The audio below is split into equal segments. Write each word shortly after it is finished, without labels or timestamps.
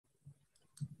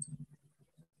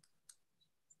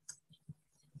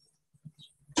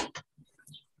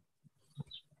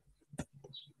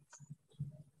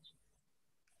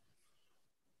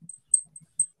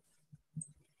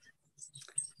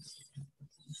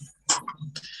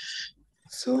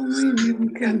So maybe we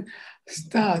can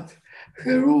start.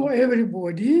 Hello,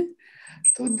 everybody.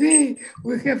 Today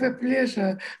we have a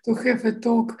pleasure to have a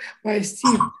talk by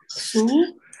Steve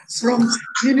Hsu from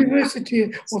University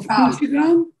of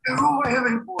Michigan. Hello,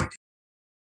 everybody.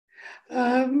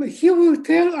 He will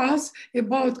tell us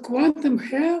about quantum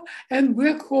hair and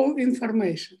black hole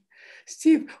information.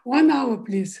 Steve, 1 hour,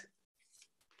 please.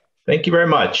 Thank you very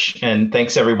much. And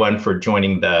thanks everyone for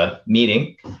joining the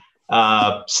meeting.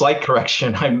 Slight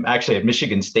correction, I'm actually at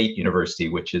Michigan State University,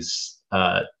 which is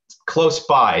close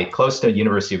by, close to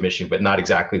University of Michigan, but not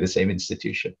exactly the same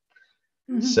institution.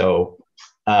 Mm-hmm. So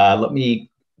let me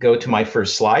go to my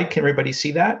first slide. Can everybody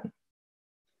see that?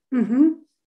 Mm-hmm.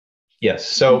 Yes,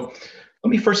 so let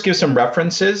me first give some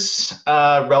references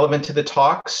relevant to the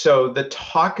talk. So the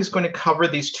talk is going to cover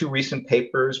these two recent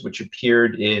papers, which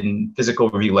appeared in Physical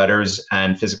Review Letters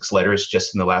and Physics Letters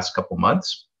just in the last couple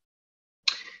months.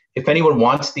 If anyone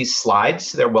wants these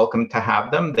slides, they're welcome to have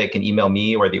them. They can email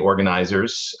me or the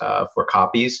organizers for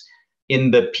copies. In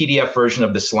the PDF version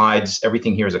of the slides,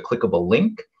 everything here is a clickable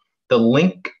link. The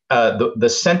link, the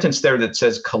sentence there that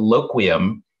says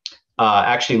colloquium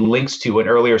actually links to an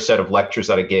earlier set of lectures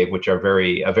that I gave, which are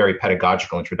a very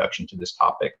pedagogical introduction to this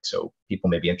topic. So people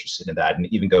may be interested in that, and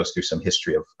it even goes through some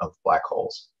history of black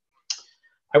holes.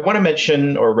 I want to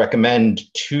mention or recommend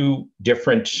two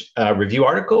different review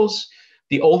articles.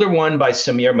 The older one by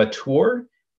Samir Mathur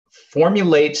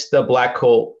formulates the black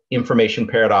hole information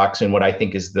paradox in what I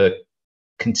think is the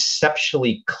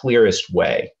conceptually clearest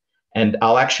way. And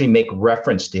I'll actually make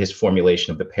reference to his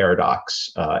formulation of the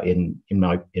paradox in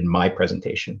my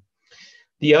presentation.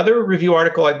 The other review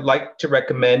article I'd like to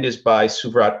recommend is by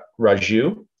Suvrat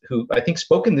Raju, who I think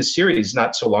spoke in this series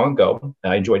not so long ago.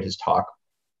 I enjoyed his talk.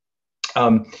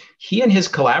 He and his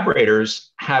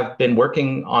collaborators have been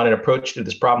working on an approach to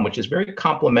this problem, which is very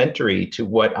complementary to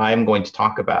what I'm going to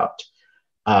talk about.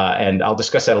 And I'll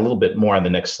discuss that a little bit more on the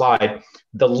next slide.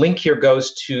 The link here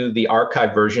goes to the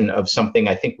archive version of something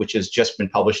I think which has just been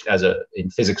published in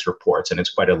Physics Reports, and it's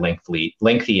quite a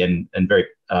lengthy and very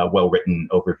well-written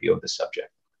overview of the subject.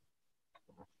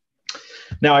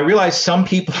 Now, I realize some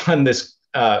people on this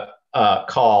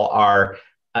call are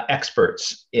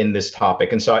experts in this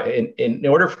topic, and so in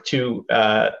order to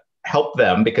help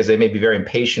them, because they may be very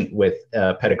impatient with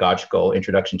pedagogical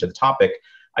introduction to the topic,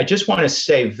 I just want to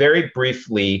say very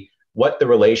briefly what the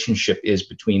relationship is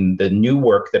between the new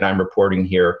work that I'm reporting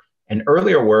here and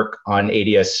earlier work on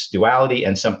ADS duality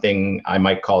and something I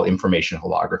might call information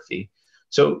holography.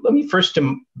 So let me first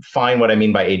define what I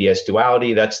mean by ADS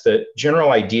duality. That's the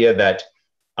general idea that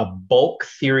a bulk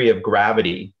theory of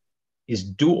gravity is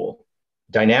dual,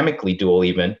 dynamically dual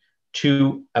even,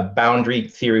 to a boundary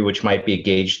theory, which might be a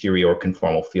gauge theory or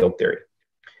conformal field theory.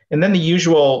 And then the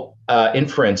usual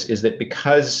inference is that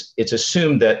because it's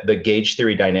assumed that the gauge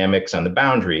theory dynamics on the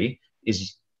boundary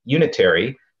is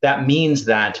unitary, that means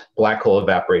that black hole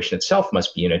evaporation itself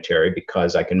must be unitary,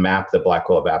 because I can map the black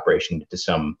hole evaporation to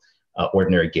some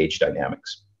ordinary gauge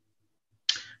dynamics.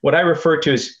 What I refer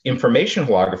to as information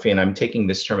holography, and I'm taking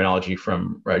this terminology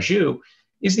from Raju,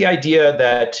 is the idea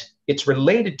that it's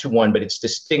related to one, but it's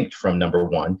distinct from number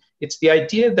one. It's the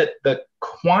idea that the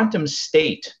quantum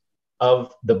state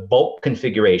of the bulk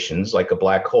configurations, like a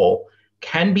black hole,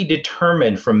 can be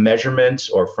determined from measurements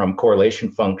or from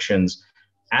correlation functions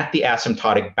at the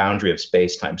asymptotic boundary of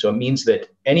space-time. So it means that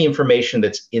any information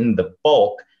that's in the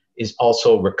bulk is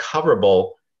also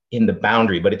recoverable in the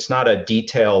boundary, but it's not a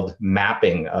detailed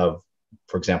mapping of,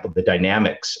 for example, the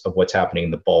dynamics of what's happening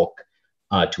in the bulk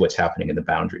to what's happening in the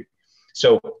boundary.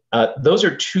 So those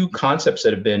are two concepts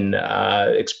that have been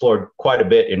explored quite a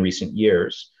bit in recent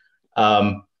years.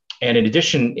 And in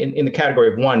addition, in the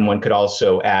category of one could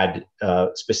also add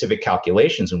specific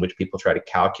calculations in which people try to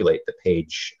calculate the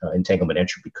page entanglement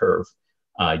entropy curve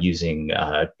using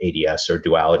ADS or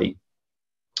duality.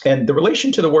 And the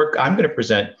relation to the work I'm going to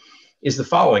present is the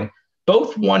following.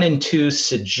 Both 1 and 2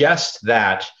 suggest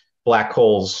that black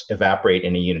holes evaporate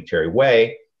in a unitary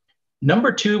way.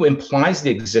 Number 2 implies the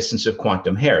existence of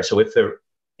quantum hair. So if the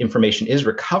information is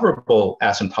recoverable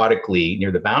asymptotically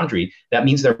near the boundary, that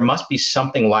means there must be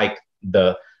something like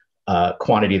the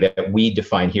quantity that we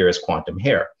define here as quantum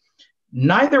hair.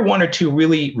 Neither 1 or 2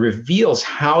 really reveals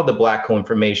how the black hole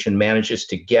information manages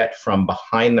to get from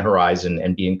behind the horizon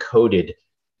and be encoded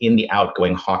in the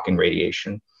outgoing Hawking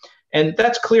radiation. And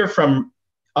that's clear from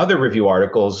other review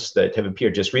articles that have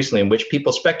appeared just recently in which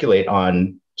people speculate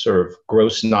on sort of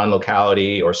gross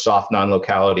non-locality or soft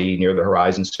non-locality near the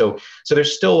horizon. So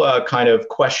there's still a kind of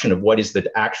question of what is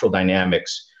the actual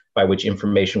dynamics by which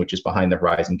information which is behind the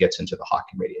horizon gets into the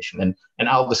Hawking radiation. And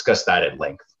I'll discuss that at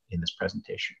length in this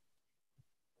presentation.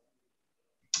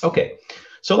 Okay,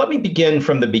 so let me begin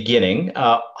from the beginning.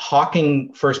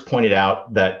 Hawking first pointed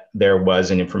out that there was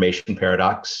an information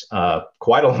paradox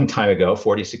quite a long time ago,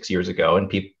 46 years ago,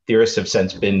 and theorists have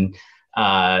since been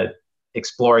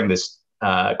exploring this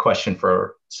question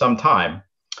for some time.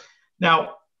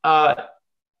 Now,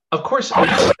 of course,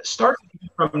 starting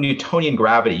from Newtonian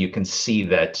gravity, you can see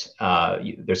that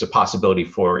there's a possibility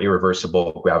for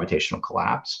irreversible gravitational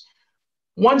collapse.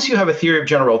 Once you have a theory of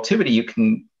general relativity, you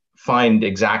can find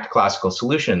exact classical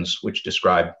solutions which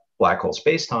describe black hole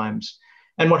spacetimes.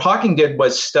 And what Hawking did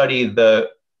was study the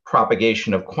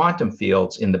propagation of quantum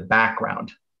fields in the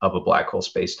background of a black hole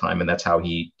spacetime, and that's how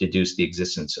he deduced the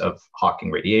existence of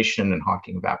Hawking radiation and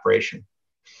Hawking evaporation.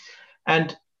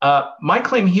 And my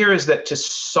claim here is that to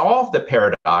solve the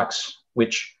paradox,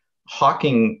 which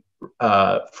Hawking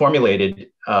formulated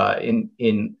at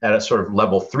a sort of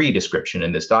level 3 description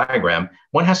in this diagram,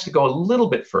 one has to go a little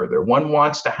bit further. One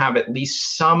wants to have at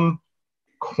least some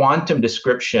quantum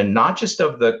description, not just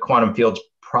of the quantum fields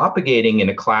propagating in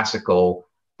a classical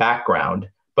background,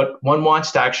 but one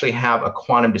wants to actually have a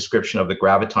quantum description of the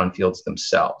graviton fields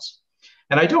themselves.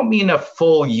 And I don't mean a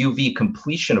full UV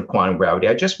completion of quantum gravity.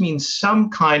 I just mean some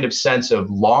kind of sense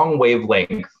of long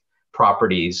wavelength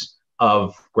properties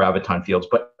of graviton fields,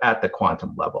 but at the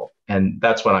quantum level. And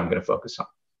that's what I'm going to focus on.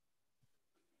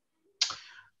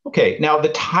 Okay, now the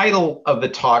title of the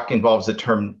talk involves the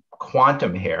term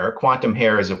quantum hair. Quantum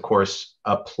hair is, of course,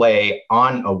 a play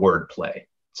on a word play.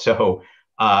 So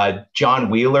John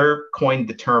Wheeler coined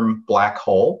the term black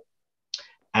hole,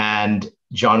 and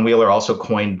John Wheeler also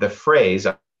coined the phrase,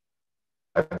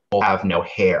 have no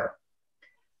hair.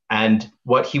 And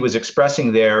what he was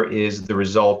expressing there is the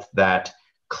result that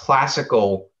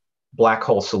classical black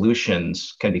hole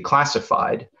solutions can be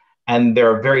classified, and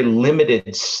there are a very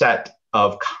limited set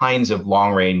of kinds of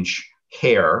long-range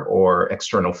hair or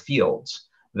external fields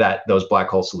that those black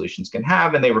hole solutions can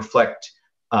have, and they reflect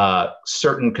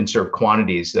certain conserved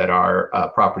quantities that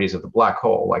are properties of the black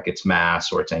hole, like its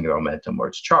mass or its angular momentum or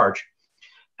its charge.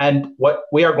 And what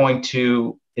we are going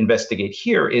to investigate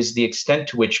here is the extent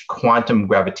to which quantum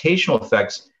gravitational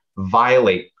effects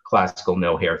violate classical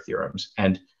no-hair theorems.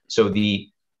 And so the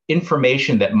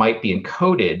information that might be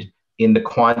encoded in the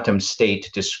quantum state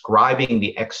describing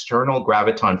the external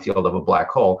graviton field of a black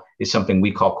hole is something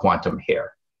we call quantum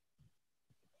hair.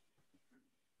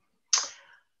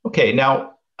 Okay,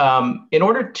 now in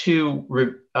order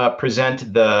to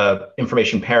present the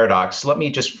information paradox, let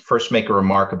me just first make a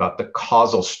remark about the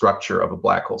causal structure of a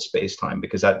black hole spacetime,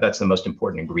 because that's the most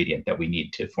important ingredient that we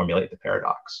need to formulate the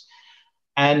paradox.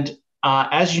 And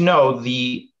as you know,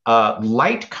 the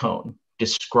light cone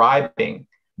describing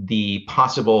the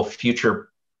possible future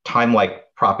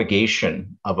time-like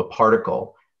propagation of a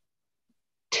particle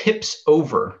tips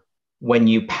over when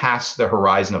you pass the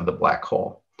horizon of the black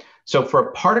hole. So for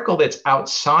a particle that's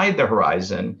outside the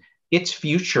horizon, its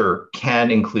future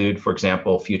can include, for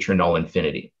example, future null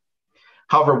infinity.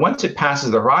 However, once it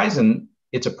passes the horizon,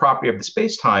 it's a property of the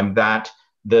spacetime that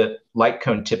the light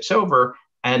cone tips over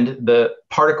and the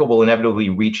particle will inevitably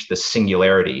reach the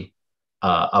singularity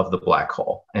of the black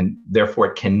hole. And therefore,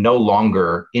 it can no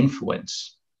longer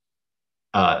influence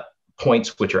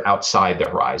points which are outside the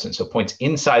horizon. So points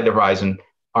inside the horizon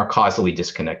are causally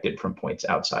disconnected from points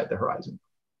outside the horizon.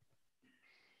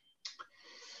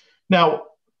 Now,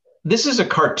 this is a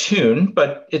cartoon,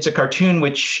 but it's a cartoon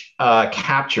which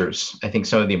captures, I think,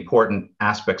 some of the important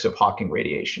aspects of Hawking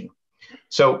radiation.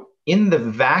 So in the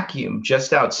vacuum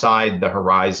just outside the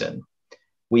horizon,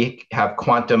 we have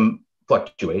quantum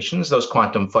fluctuations. Those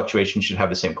quantum fluctuations should have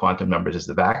the same quantum numbers as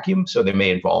the vacuum. So they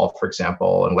may involve, for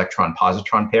example, an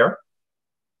electron-positron pair.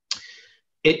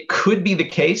 It could be the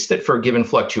case that for a given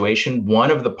fluctuation,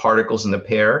 one of the particles in the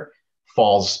pair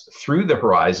falls through the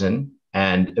horizon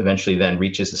and eventually then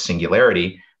reaches the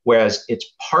singularity, whereas its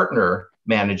partner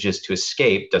manages to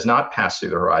escape, does not pass through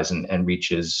the horizon, and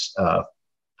reaches a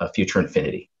future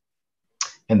infinity.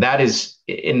 And that is,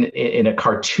 in a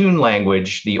cartoon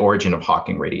language, the origin of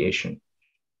Hawking radiation.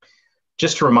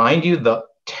 Just to remind you, the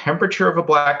temperature of a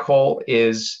black hole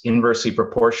is inversely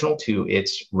proportional to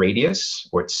its radius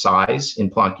or its size in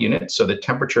Planck units. So the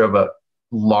temperature of a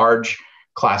large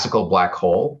classical black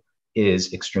hole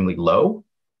is extremely low,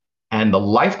 and the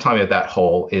lifetime of that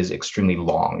hole is extremely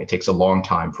long. It takes a long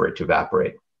time for it to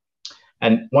evaporate.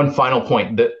 And one final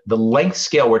point, the length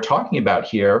scale we're talking about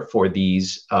here for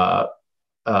these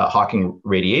Hawking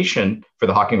radiation, for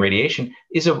the Hawking radiation,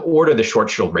 is of order the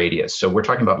Schwarzschild radius. So we're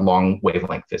talking about long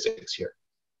wavelength physics here.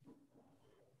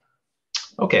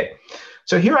 Okay,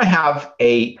 so here I have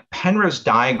a Penrose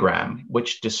diagram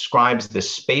which describes the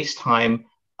space-time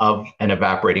of an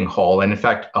evaporating hole, and in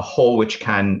fact, a hole which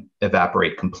can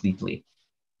evaporate completely.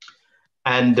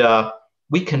 And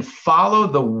we can follow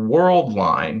the world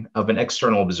line of an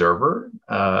external observer.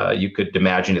 You could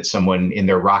imagine it's someone in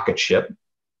their rocket ship.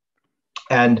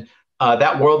 And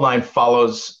that world line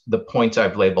follows the points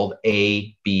I've labeled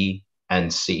A, B,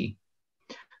 and C.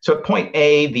 So at point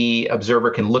A, the observer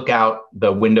can look out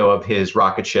the window of his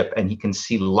rocket ship and he can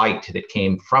see light that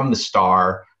came from the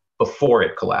star before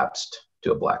it collapsed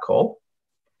to a black hole.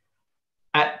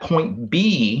 At point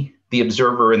B, the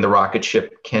observer in the rocket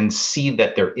ship can see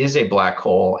that there is a black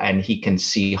hole, and he can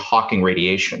see Hawking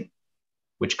radiation,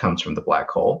 which comes from the black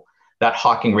hole. That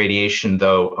Hawking radiation,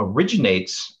 though,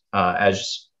 originates,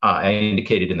 as I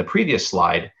indicated in the previous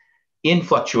slide, in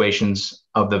fluctuations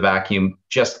of the vacuum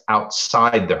just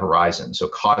outside the horizon, so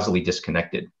causally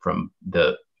disconnected from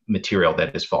the material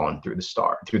that has fallen through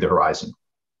the horizon.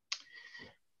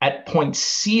 At point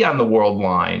C on the world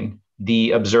line,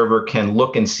 the observer can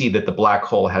look and see that the black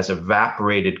hole has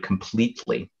evaporated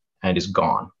completely and is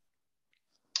gone.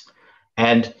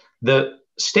 And the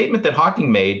statement that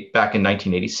Hawking made back in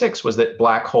 1986 was that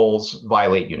black holes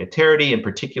violate unitarity. In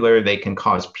particular, they can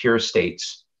cause pure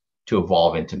states to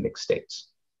evolve into mixed states.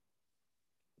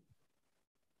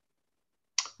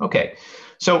 Okay,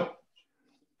 so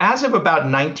as of about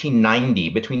 1990,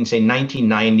 between say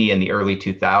 1990 and the early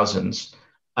 2000s,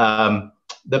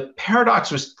 the paradox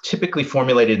was typically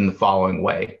formulated in the following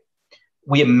way.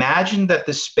 We imagine that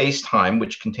the space-time,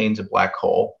 which contains a black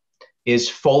hole, is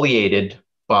foliated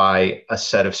by a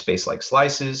set of space-like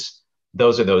slices.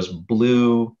 Those are those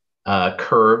blue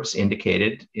curves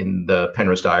indicated in the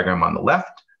Penrose diagram on the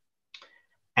left.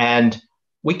 And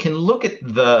we can look at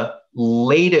the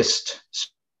latest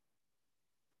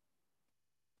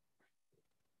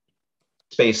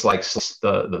space-like,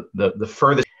 the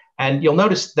furthest. And you'll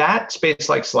notice that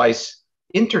space-like slice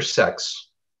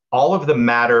intersects all of the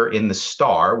matter in the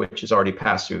star, which has already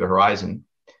passed through the horizon.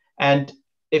 And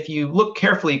if you look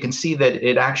carefully, you can see that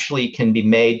it actually can be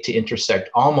made to intersect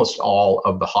almost all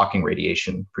of the Hawking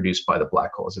radiation produced by the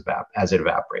black hole as it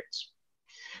evaporates.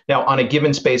 Now, on a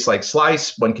given space-like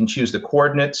slice, one can choose the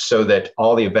coordinates so that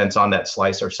all the events on that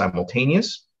slice are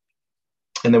simultaneous.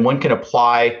 And then one can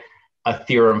apply a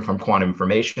theorem from quantum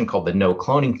information called the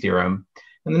no-cloning theorem.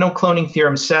 And the no-cloning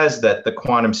theorem says that the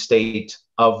quantum state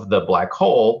of the black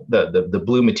hole, the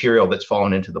blue material that's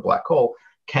fallen into the black hole,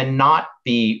 cannot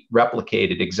be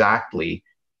replicated exactly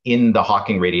in the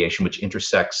Hawking radiation, which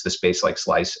intersects the space-like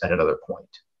slice at another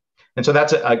point. And so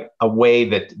that's a way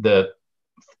that the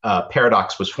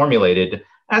paradox was formulated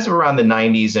as of around the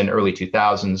 90s and early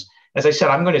 2000s. As I said,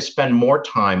 I'm going to spend more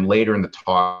time later in the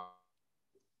talk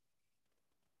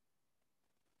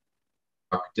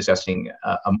discussing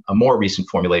a more recent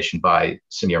formulation by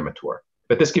Samir Mathur.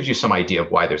 But this gives you some idea of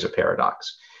why there's a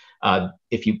paradox.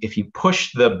 If you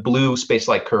push the blue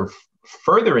space-like curve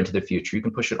further into the future, you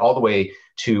can push it all the way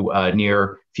to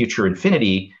near future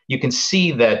infinity, you can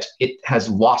see that it has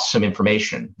lost some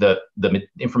information. The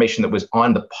information that was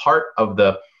on the part of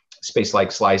the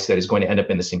space-like slice that is going to end up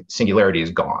in the singularity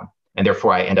is gone. And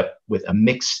therefore, I end up with a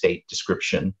mixed state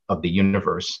description of the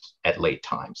universe at late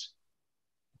times.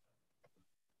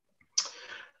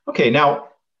 Okay, now,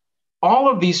 all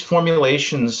of these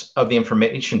formulations of the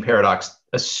information paradox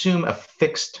assume a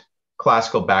fixed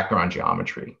classical background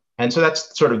geometry. And so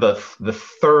that's sort of the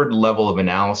third level of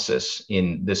analysis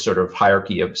in this sort of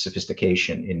hierarchy of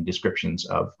sophistication in descriptions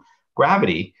of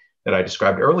gravity that I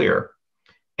described earlier.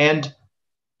 And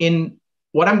in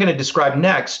what I'm going to describe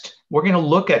next, we're going to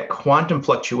look at quantum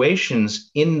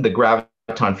fluctuations in the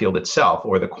graviton field itself,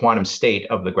 or the quantum state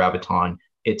of the graviton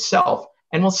itself.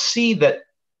 And we'll see that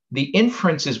the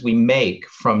inferences we make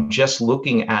from just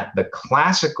looking at the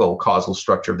classical causal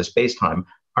structure of the spacetime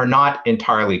are not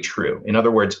entirely true. In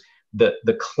other words,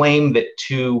 the claim that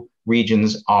two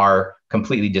regions are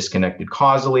completely disconnected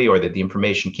causally, or that the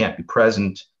information can't be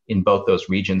present in both those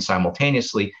regions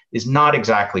simultaneously, is not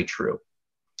exactly true.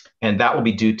 And that will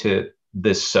be due to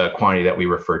this quantity that we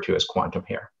refer to as quantum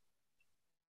hair.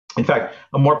 In fact,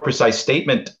 a more precise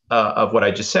statement of what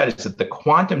I just said is that the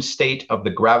quantum state of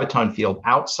the graviton field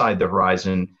outside the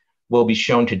horizon will be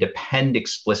shown to depend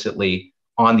explicitly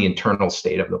on the internal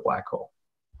state of the black hole.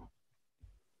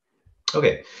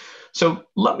 Okay, so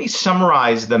let me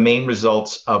summarize the main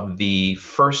results of the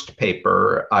first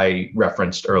paper I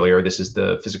referenced earlier. This is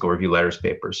the Physical Review Letters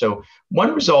paper. So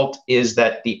one result is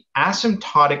that the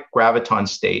asymptotic graviton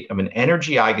state of an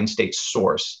energy eigenstate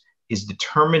source is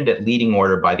determined at leading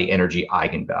order by the energy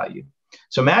eigenvalue.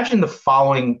 So imagine the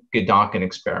following Gedanken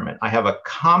experiment. I have a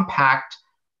compact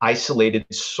isolated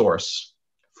source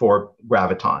for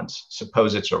gravitons.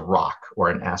 Suppose it's a rock or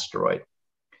an asteroid.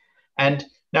 And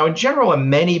now, in general, a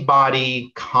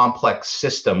many-body complex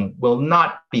system will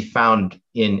not be found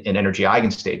in an energy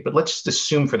eigenstate, but let's just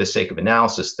assume for the sake of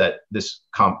analysis that this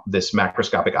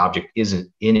macroscopic object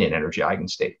isn't in an energy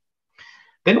eigenstate.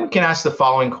 Then we can ask the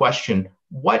following question: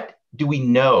 what do we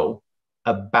know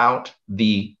about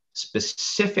the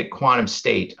specific quantum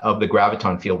state of the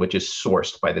graviton field which is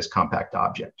sourced by this compact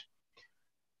object?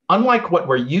 Unlike what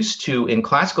we're used to in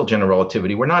classical general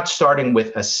relativity, we're not starting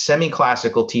with a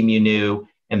semi-classical T mu nu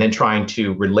and then trying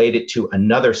to relate it to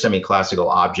another semi-classical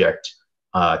object,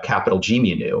 capital G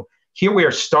mu nu. Here we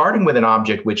are starting with an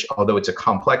object which, although it's a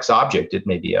complex object, it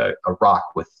may be a rock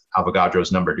with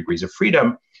Avogadro's number of degrees of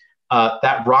freedom,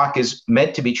 that rock is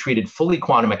meant to be treated fully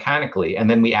quantum mechanically. And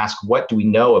then we ask, what do we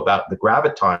know about the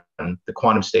graviton, the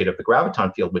quantum state of the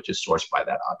graviton field, which is sourced by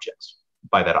that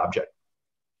object.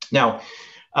 Now,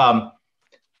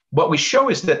 what we show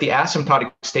is that the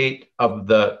asymptotic state of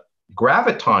the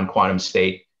graviton quantum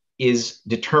state is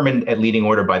determined at leading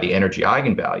order by the energy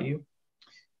eigenvalue.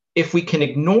 If we can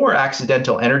ignore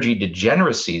accidental energy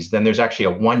degeneracies, then there's actually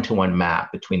a one-to-one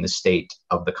map between the state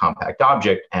of the compact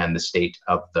object and the state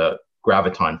of the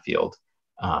graviton field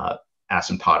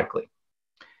asymptotically.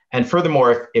 And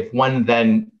furthermore, if one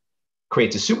then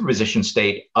creates a superposition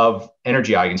state of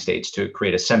energy eigenstates to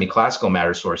create a semi-classical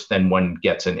matter source, then one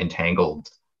gets an entangled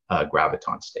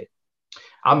graviton state.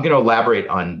 I'm going to elaborate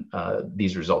on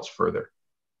these results further.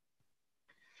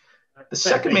 The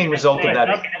second main result of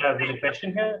that. There's a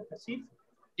question here, Steve?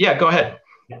 Yeah, go ahead.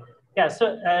 Yeah.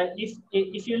 So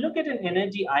if you look at an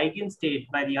energy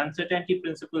eigenstate by the uncertainty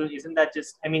principle, isn't that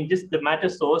just the matter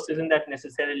source, isn't that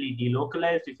necessarily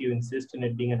delocalized if you insist on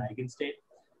it being an eigenstate?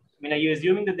 I mean, are you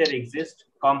assuming that there exist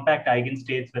compact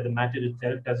eigenstates where the matter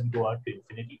itself doesn't go out to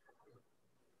infinity?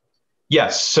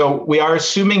 Yes. So we are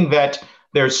assuming that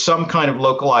there's some kind of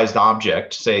localized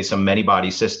object, say some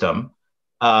many-body system,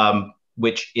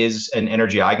 which is an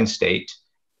energy eigenstate.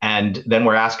 And then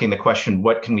we're asking the question,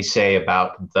 what can we say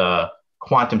about the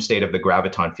quantum state of the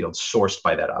graviton field sourced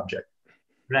by that object?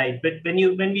 Right. But when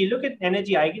we look at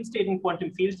energy eigenstate in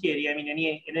quantum field theory, I mean,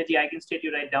 any energy eigenstate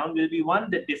you write down will be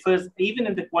one that differs even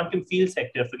in the quantum field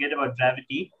sector, forget about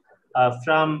gravity,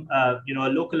 from a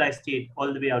localized state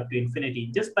all the way out to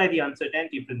infinity, just by the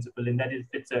uncertainty principle. And that is,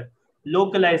 if it's a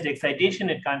localized excitation,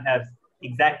 it can't have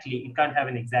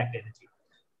an exact energy.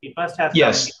 It must have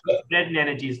some spread in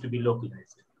energies to be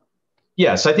localized.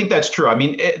 Yes, I think that's true. I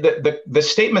mean, the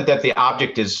statement that the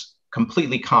object is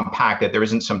completely compact, that there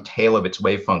isn't some tail of its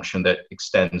wave function that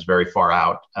extends very far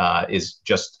out, is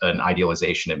just an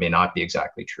idealization. It may not be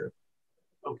exactly true.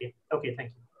 Okay, thank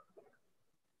you.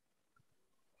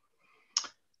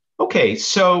 Okay,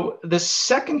 so the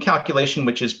second calculation,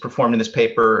 which is performed in this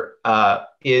paper,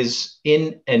 is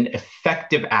in an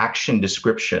effective action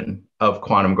description of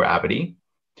quantum gravity.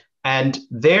 And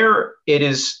there it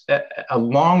is, a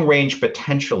long-range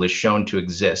potential is shown to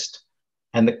exist.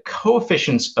 And the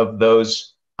coefficients of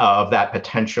that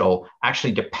potential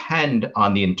actually depend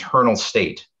on the internal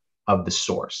state of the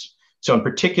source. So in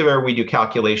particular, we do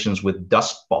calculations with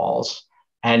dust balls,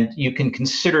 and you can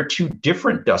consider two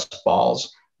different dust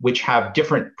balls which have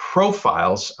different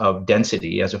profiles of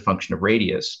density as a function of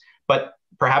radius, but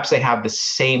perhaps they have the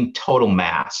same total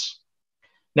mass.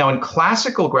 Now, in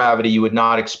classical gravity, you would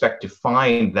not expect to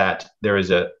find that there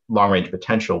is a long-range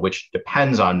potential, which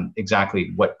depends on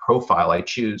exactly what profile I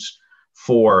choose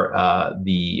for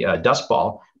the dust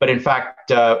ball. But in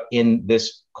fact, in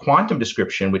this quantum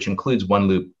description, which includes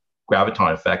one-loop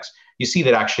graviton effects, you see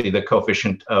that actually the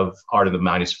coefficient of r to the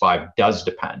 -5 does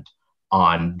depend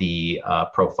on the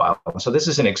profile. So this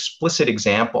is an explicit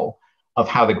example of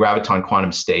how the graviton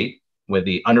quantum state, where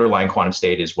the underlying quantum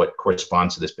state is what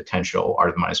corresponds to this potential, r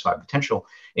to the -5 potential,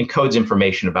 encodes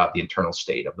information about the internal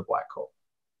state of the black hole.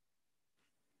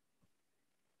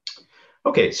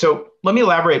 Okay, so let me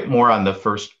elaborate more on the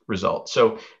first result.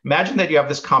 So imagine that you have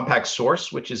this compact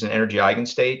source, which is an energy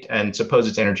eigenstate, and suppose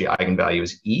its energy eigenvalue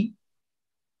is E.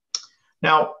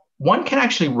 Now, one can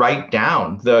actually write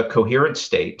down the coherent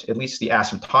state, at least the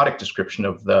asymptotic description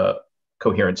of the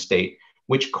coherent state,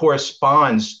 which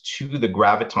corresponds to the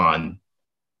graviton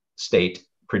state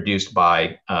produced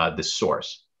by this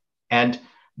source. And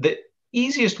the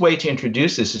easiest way to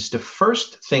introduce this is to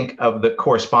first think of the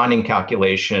corresponding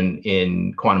calculation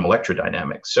in quantum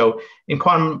electrodynamics. So in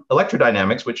quantum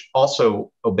electrodynamics, which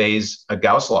also obeys a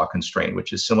Gauss law constraint,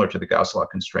 which is similar to the Gauss law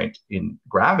constraint in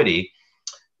gravity,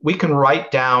 we can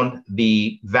write down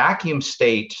the vacuum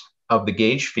state of the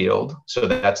gauge field. So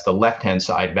that's the left-hand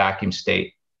side vacuum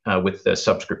state with the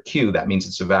subscript Q, that means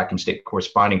it's a vacuum state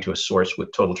corresponding to a source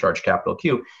with total charge capital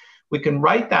Q. We can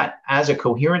write that as a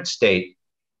coherent state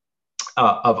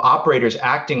of operators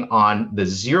acting on the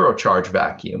zero charge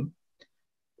vacuum.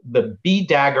 The B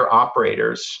dagger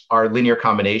operators are linear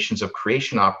combinations of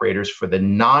creation operators for the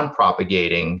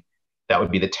non-propagating, that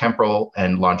would be the temporal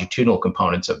and longitudinal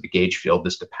components of the gauge field.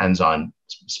 This depends on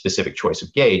specific choice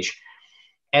of gauge.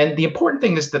 And the important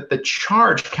thing is that the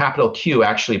charge capital Q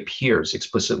actually appears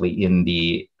explicitly in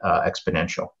the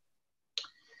exponential.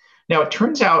 Now, it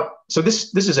turns out, so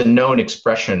this is a known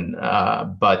expression,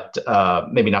 but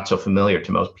maybe not so familiar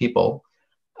to most people.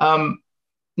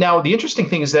 Now, the interesting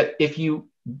thing is that if you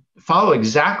follow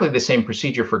exactly the same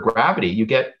procedure for gravity, you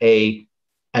get an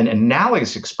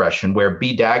analogous expression where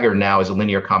B dagger now is a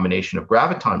linear combination of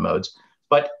graviton modes,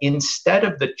 but instead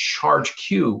of the charge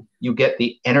Q, you get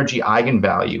the energy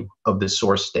eigenvalue of the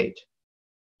source state.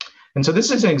 And so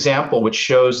this is an example which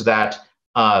shows that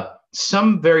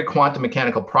some very quantum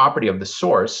mechanical property of the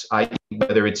source, i.e.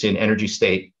 whether it's in energy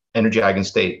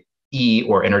eigenstate E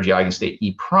or energy eigenstate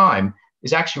E prime,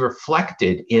 is actually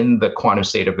reflected in the quantum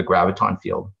state of the graviton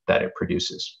field that it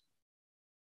produces.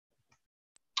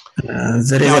 Now,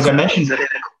 as I mentioned,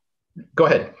 go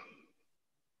ahead.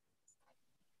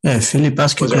 Yeah, Philip,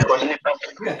 ask you.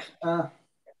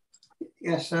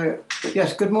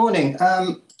 Yes, good morning.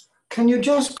 Can you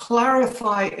just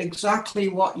clarify exactly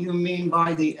what you mean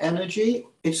by the energy?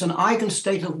 It's an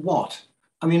eigenstate of what?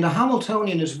 I mean, the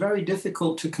Hamiltonian is very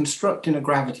difficult to construct in a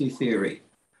gravity theory.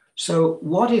 So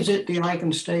what is it the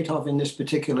eigenstate of in this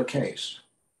particular case?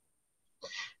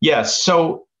 Yes,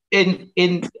 so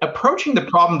in approaching the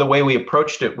problem the way we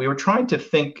approached it, we were trying to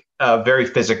think very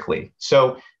physically.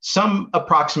 So some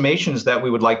approximations that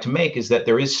we would like to make is that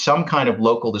there is some kind of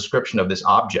local description of this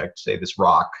object, say this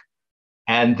rock,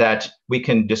 and that we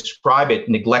can describe it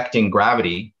neglecting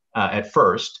gravity at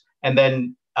first. And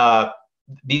then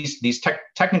these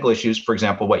technical issues, for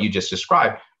example, what you just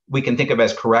described, we can think of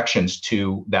as corrections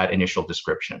to that initial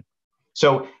description.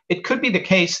 So it could be the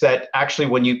case that actually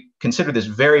when you consider this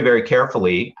very, very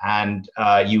carefully and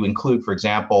you include, for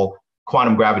example,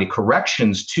 quantum gravity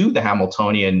corrections to the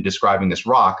Hamiltonian describing this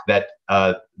rock, that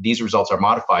these results are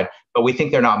modified, but we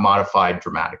think they're not modified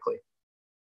dramatically.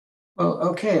 Well,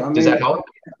 okay. I mean, does that help?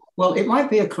 Well, it might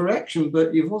be a correction,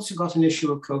 but you've also got an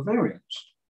issue of covariance.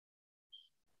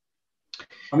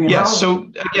 I mean, yeah, so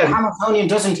again, the Hamiltonian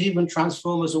doesn't even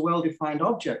transform as a well-defined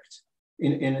object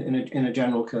in a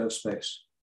general curve space.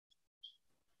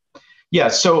 Yeah,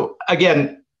 so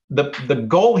again, the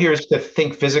goal here is to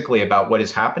think physically about what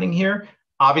is happening here.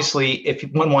 Obviously, if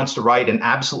one wants to write an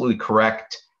absolutely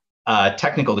correct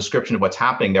technical description of what's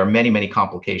happening, there are many, many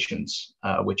complications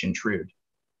which intrude.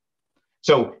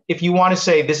 So if you want to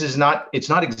say this is not, it's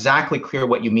not exactly clear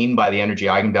what you mean by the energy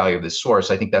eigenvalue of this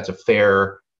source, I think that's a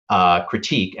fair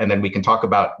critique. And then we can talk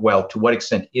about, well, to what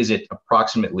extent is it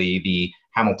approximately the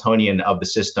Hamiltonian of the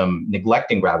system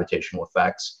neglecting gravitational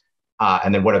effects?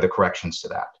 And then what are the corrections to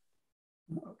that?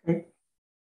 Okay.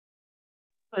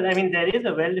 Well, I mean, there is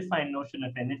a well-defined notion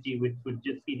of energy, which would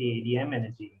just be the ADM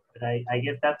energy, but I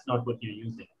guess that's not what you're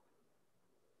using.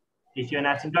 If you're an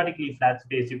asymptotically flat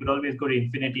space, you could always go to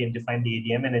infinity and define the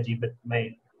ADM energy, but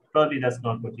probably that's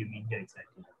not what you mean here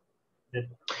exactly.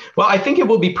 Well, I think it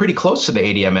will be pretty close to the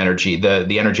ADM energy,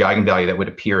 the energy eigenvalue that would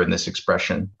appear in this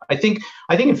expression. I think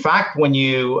in fact, when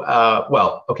you,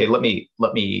 well, okay, let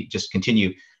me just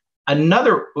continue.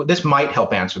 This might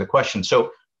help answer the question.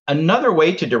 So another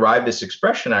way to derive this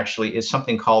expression actually is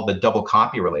something called the double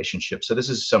copy relationship. So this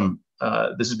is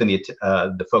this has been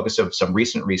the focus of some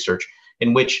recent research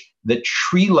in which the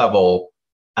tree level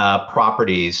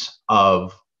properties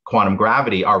of quantum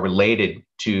gravity are related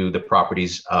to the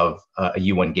properties of a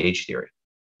U1 gauge theory.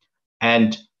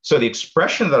 And so the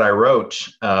expression that I wrote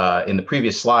in the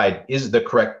previous slide is the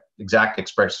correct exact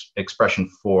expression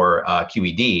for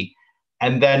QED.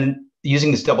 And then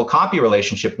using this double copy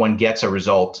relationship, one gets a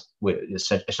result, with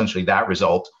essentially that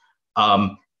result.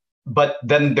 But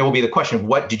then there will be the question of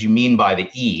what did you mean by the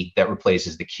E that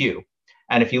replaces the Q?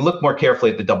 And if you look more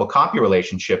carefully at the double copy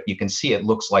relationship, you can see it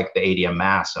looks like the ADM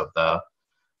mass of the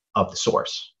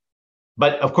source.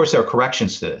 But of course, there are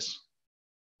corrections to this.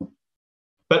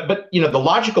 But you know, the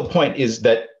logical point is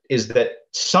that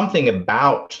something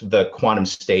about the quantum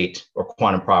state or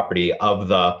quantum property of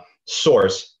the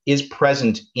source is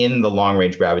present in the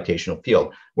long-range gravitational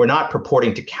field. We're not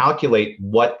purporting to calculate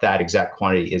what that exact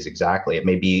quantity is exactly. It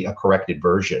may be a corrected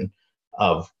version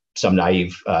of some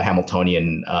naive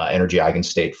Hamiltonian energy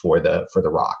eigenstate for the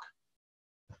rock.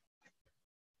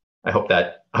 I hope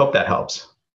that helps.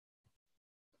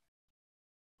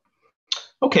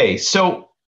 Okay, so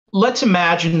let's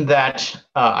imagine that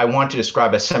I want to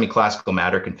describe a semi-classical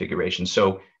matter configuration.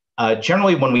 So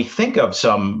generally, when we think of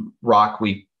some rock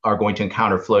we are going to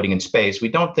encounter floating in space, we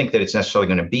don't think that it's necessarily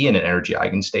going to be in an energy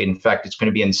eigenstate. In fact, it's going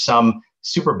to be in some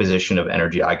superposition of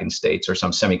energy eigenstates or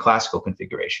some semi-classical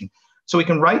configuration. So we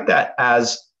can write that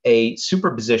as a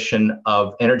superposition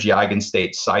of energy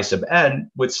eigenstates psi sub n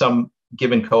with some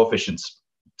given coefficients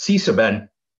c sub n.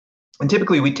 And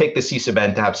typically we take the c sub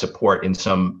n to have support in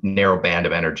some narrow band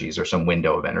of energies or some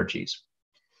window of energies.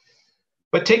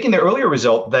 But taking the earlier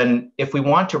result, then if we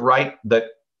want to write the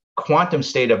quantum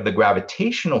state of the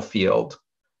gravitational field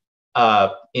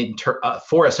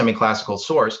for a semi-classical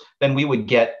source, then we would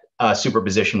get a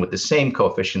superposition with the same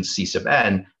coefficients c sub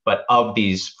n, but of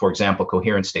these, for example,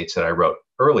 coherent states that I wrote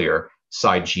earlier,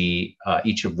 psi g,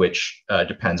 each of which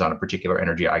depends on a particular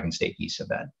energy eigenstate E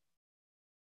sub n.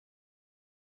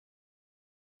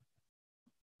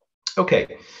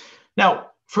 Okay, now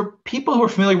for people who are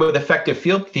familiar with effective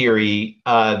field theory,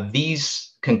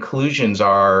 these conclusions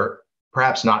are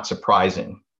perhaps not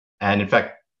surprising. And in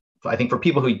fact, I think for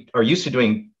people who are used to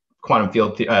doing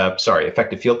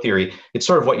effective field theory, it's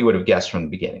sort of what you would have guessed from the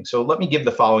beginning. So let me give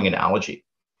the following analogy.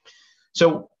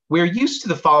 So we're used to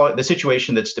the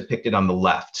situation that's depicted on the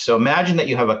left. So imagine that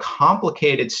you have a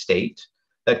complicated state.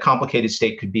 That complicated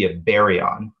state could be a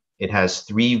baryon. It has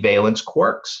 3 valence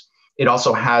quarks. It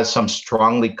also has some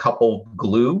strongly coupled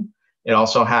glue. It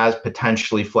also has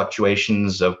potentially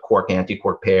fluctuations of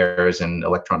quark-antiquark pairs and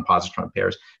electron-positron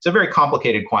pairs. It's a very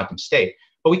complicated quantum state.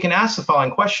 But we can ask the following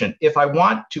question. If I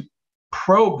want to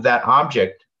probe that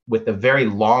object with a very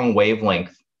long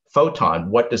wavelength photon,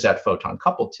 what does that photon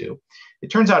couple to? It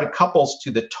turns out it couples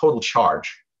to the total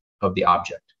charge of the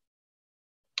object.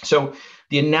 So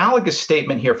the analogous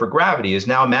statement here for gravity is,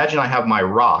 now imagine I have my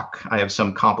rock. I have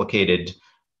some complicated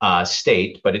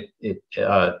state, but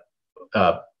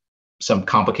some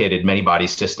complicated many-body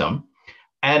system.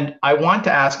 And I want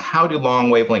to ask, how do long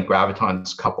wavelength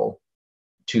gravitons couple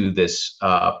to this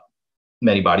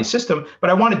many-body system? But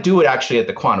I want to do it actually at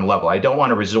the quantum level. I don't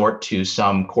want to resort to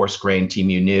some coarse-grained T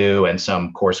mu nu and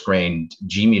some coarse-grained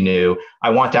G mu nu. I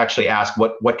want to actually ask,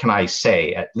 what can I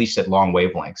say, at least at long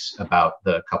wavelengths, about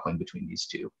the coupling between these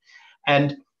two?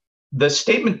 And the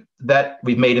statement that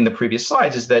we've made in the previous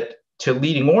slides is that to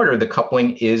leading order, the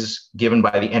coupling is given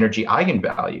by the energy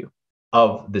eigenvalue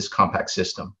of this compact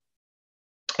system.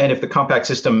 And if the compact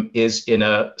system is in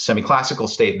a semi-classical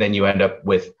state, then you end up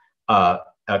with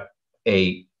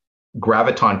a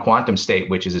graviton quantum state,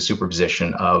 which is a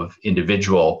superposition of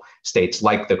individual states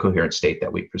like the coherent state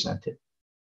that we presented.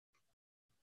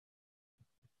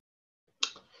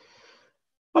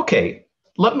 Okay,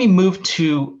 let me move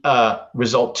to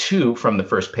result 2 from the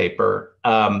first paper.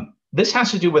 This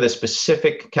has to do with a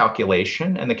specific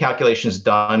calculation, and the calculation is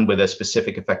done with a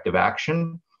specific effective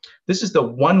action. This is the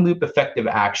one-loop effective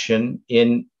action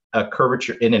in a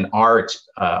curvature in an R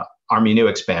mu nu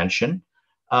expansion.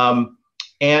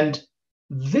 And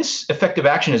this effective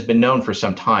action has been known for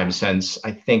some time, since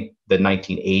I think the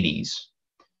 1980s.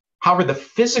 However, the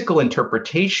physical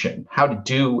interpretation, how to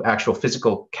do actual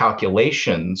physical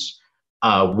calculations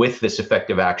with this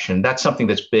effective action, that's something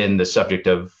that's been the subject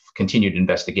of continued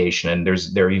investigation. And there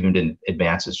have even been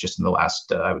advances just in the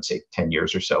last, I would say, 10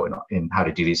 years or so in how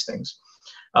to do these things.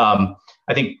 I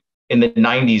think in the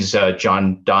 90s,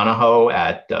 John Donahoe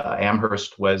at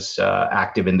Amherst was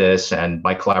active in this, and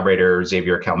my collaborator,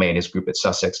 Xavier Calmet, and his group at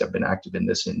Sussex have been active in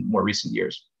this in more recent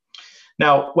years.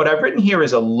 Now, what I've written here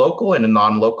is a local and a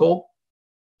non-local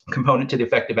component to the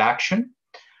effective action.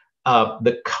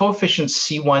 The coefficients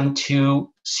C1,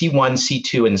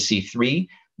 C2, and C3,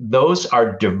 those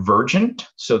are divergent,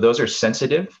 so those are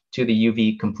sensitive to the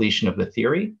UV completion of the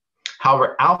theory.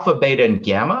 However, alpha, beta, and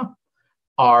gamma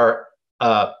are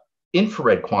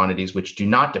infrared quantities which do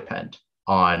not depend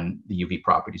on the UV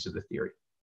properties of the theory.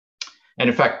 And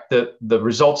in fact, the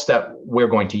results that we're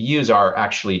going to use are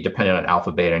actually dependent on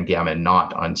alpha, beta, and gamma, and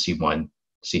not on C1,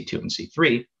 C2, and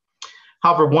C3.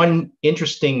 However, one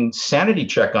interesting sanity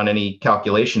check on any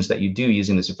calculations that you do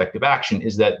using this effective action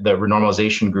is that the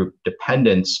renormalization group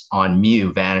dependence on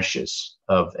mu vanishes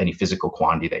of any physical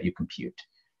quantity that you compute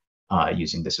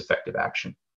using this effective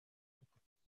action.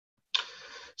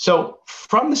 So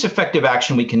from this effective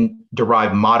action, we can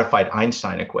derive modified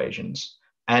Einstein equations.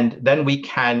 And then we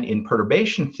can, in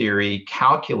perturbation theory,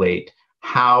 calculate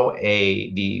how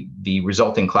the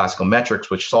resulting classical metric,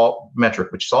 which solves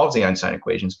the Einstein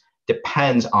equations,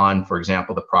 depends on, for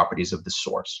example, the properties of the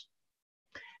source.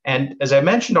 And as I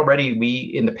mentioned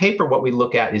already, in the paper, what we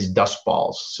look at is dust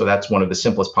balls. So that's one of the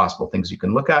simplest possible things you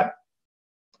can look at.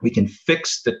 We can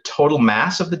fix the total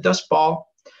mass of the dust ball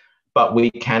but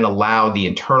we can allow the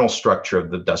internal structure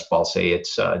of the dust ball, say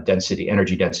its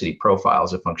energy density profile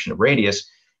as a function of radius,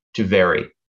 to vary.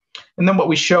 And then what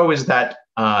we show is that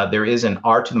there is an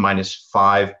r to the minus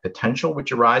 5 potential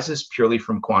which arises purely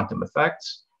from quantum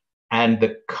effects. And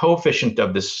the coefficient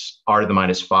of this r to the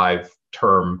minus 5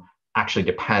 term actually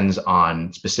depends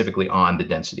specifically on the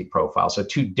density profile. So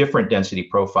two different density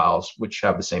profiles which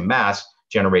have the same mass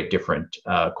generate different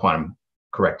quantum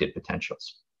corrected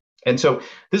potentials. And so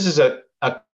this is a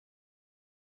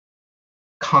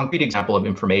concrete example of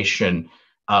information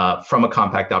from a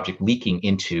compact object leaking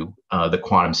into the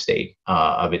quantum state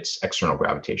of its external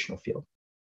gravitational field.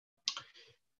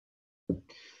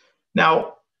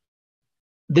 Now,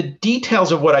 the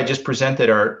details of what I just presented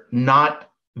are not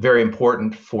very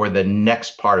important for the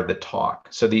next part of the talk.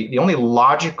 So the only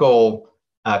logical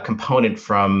component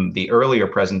from the earlier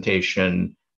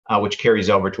presentation, which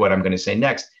carries over to what I'm going to say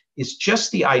next, is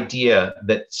just the idea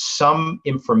that some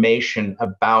information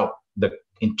about the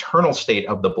internal state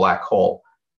of the black hole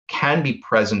can be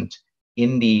present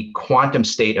in the quantum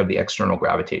state of the external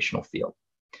gravitational field.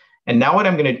 And now what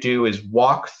I'm going to do is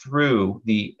walk through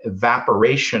the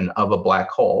evaporation of a black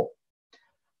hole.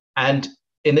 And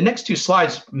in the next two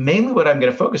slides, mainly what I'm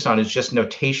going to focus on is just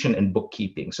notation and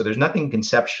bookkeeping. So there's nothing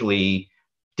conceptually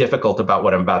difficult about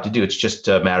what I'm about to do. It's just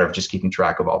a matter of just keeping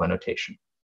track of all the notation.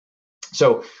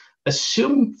 So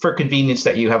assume for convenience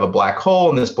that you have a black hole,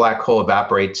 and this black hole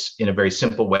evaporates in a very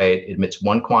simple way. It emits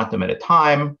one quantum at a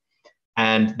time,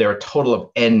 and there are a total of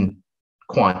n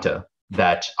quanta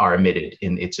that are emitted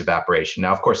in its evaporation.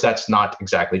 Now, of course, that's not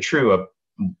exactly true.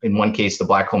 In one case, the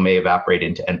black hole may evaporate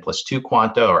into n plus 2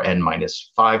 quanta or n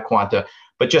minus 5 quanta,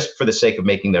 but just for the sake of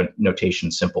making the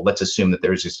notation simple, let's assume that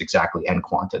there's just exactly n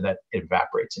quanta that it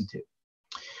evaporates into.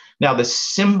 Now, the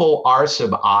symbol r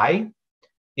sub I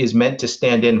is meant to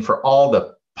stand in for all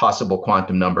the possible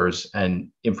quantum numbers and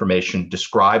information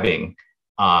describing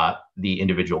the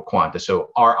individual quanta.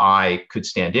 So Ri could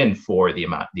stand in for the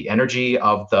energy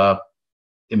of the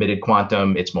emitted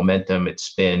quantum, its momentum, its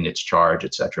spin, its charge,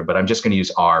 etc. But I'm just going to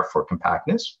use R for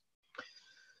compactness.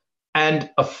 And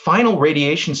a final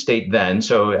radiation state then,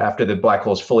 so after the black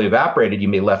hole is fully evaporated, you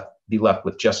may be left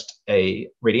with just a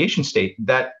radiation state.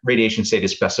 That radiation state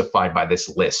is specified by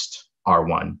this list,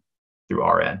 R1 through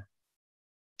Rn.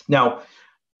 Now,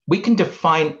 we can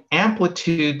define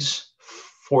amplitudes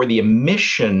for the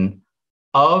emission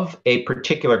of a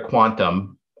particular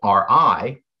quantum,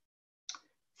 Ri,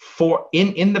 for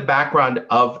in the background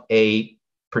of a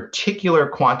particular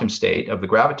quantum state of the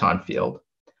graviton field.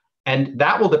 And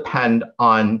that will depend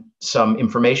on some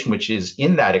information which is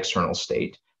in that external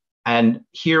state. And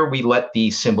here we let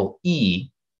the symbol E,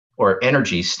 or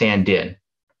energy, stand in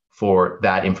for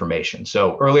that information.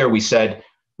 So earlier we said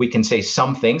we can say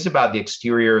some things about the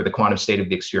exterior, the quantum state of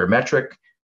the exterior metric.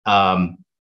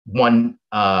 One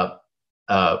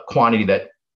quantity that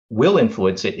will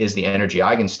influence it is the energy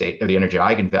eigenstate, or the energy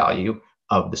eigenvalue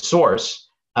of the source.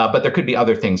 But there could be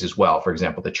other things as well. For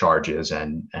example, the charges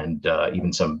and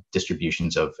even some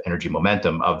distributions of energy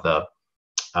momentum of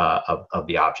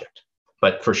the object.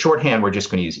 But for shorthand, we're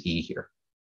just going to use E here.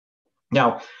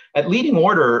 Now, at leading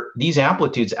order, these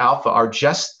amplitudes alpha are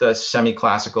just the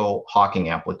semi-classical Hawking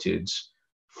amplitudes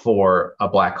for a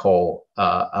black hole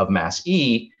of mass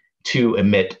E to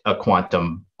emit a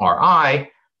quantum Ri.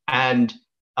 And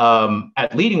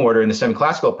at leading order in the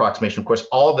semi-classical approximation, of course,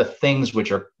 all the things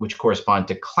which correspond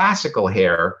to classical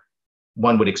hair,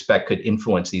 one would expect could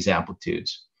influence these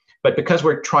amplitudes. But because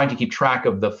we're trying to keep track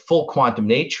of the full quantum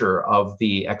nature of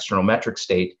the external metric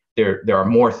state, there are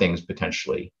more things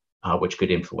potentially which could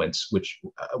influence,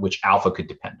 which alpha could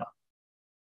depend on.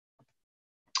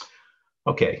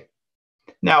 Okay.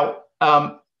 Now,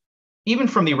 even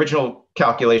from the original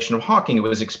calculation of Hawking, it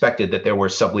was expected that there were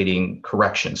subleading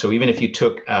corrections. So even if you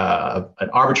took an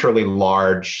arbitrarily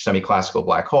large semi-classical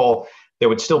black hole, there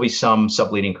would still be some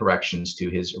subleading corrections to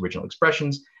his original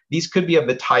expressions. These could be of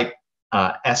the type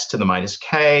S to the minus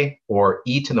K or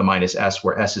E to the minus S,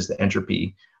 where S is the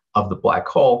entropy of the black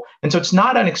hole. And so it's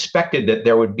not unexpected that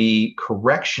there would be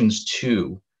corrections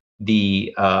to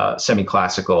the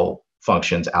semi-classical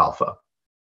functions alpha.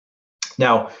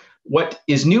 Now, what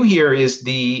is new here is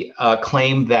the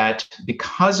claim that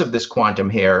because of this quantum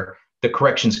hair, the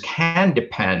corrections can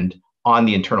depend on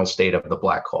the internal state of the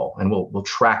black hole. And we'll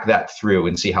track that through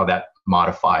and see how that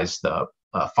modifies the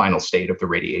final state of the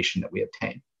radiation that we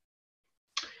obtain.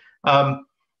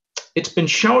 It's been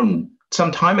shown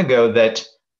some time ago that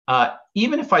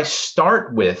even if I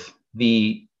start with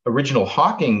the original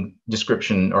Hawking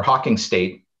description or Hawking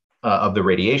state of the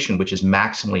radiation, which is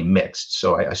maximally mixed.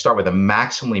 So I start with a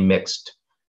maximally mixed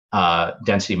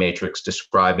density matrix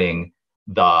describing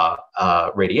the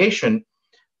radiation,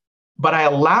 but I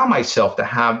allow myself to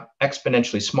have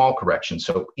exponentially small corrections.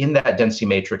 So in that density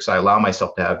matrix, I allow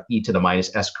myself to have e to the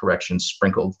minus s corrections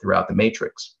sprinkled throughout the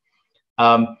matrix.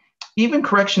 Even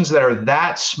corrections that are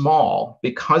that small,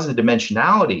 because the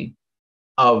dimensionality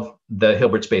of the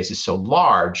Hilbert space is so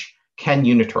large, can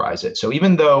unitarize it. So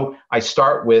even though I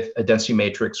start with a density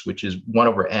matrix, which is 1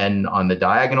 over n on the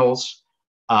diagonals,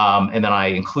 and then I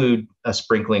include a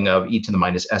sprinkling of e to the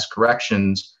minus s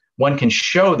corrections, one can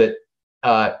show that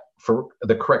for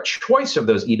the correct choice of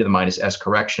those e to the minus s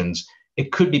corrections,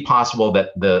 it could be possible that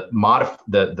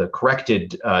the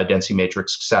corrected density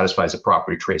matrix satisfies the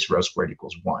property trace rho squared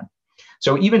equals 1.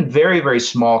 So even very, very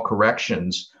small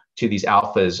corrections to these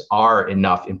alphas are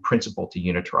enough in principle to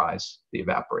unitarize the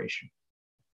evaporation.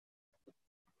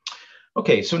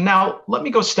 Okay, so now let me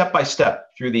go step by step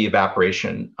through the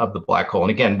evaporation of the black hole.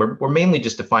 And again, we're mainly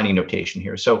just defining notation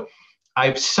here. So I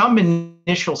have some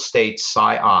initial state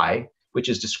psi I, which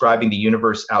is describing the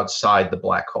universe outside the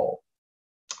black hole.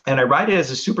 And I write it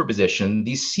as a superposition.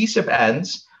 These C sub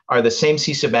n's are the same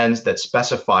C sub n's that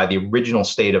specify the original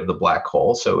state of the black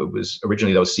hole. So it was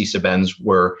originally those C sub n's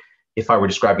were, if I were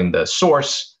describing the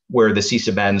source, were the C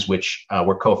sub n's which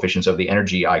were coefficients of the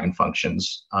energy eigenfunctions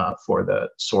for the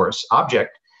source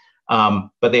object.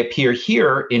 But they appear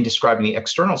here in describing the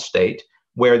external state,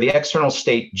 where the external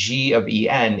state G of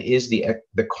En is the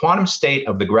quantum state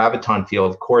of the graviton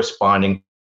field corresponding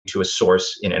to a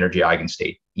source in energy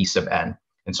eigenstate E sub n.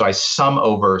 And so I sum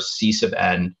over C sub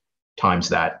n times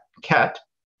that ket.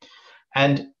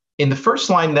 And in the first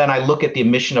line, then I look at the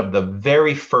emission of the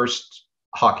very first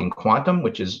Hawking quantum,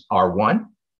 which is R1.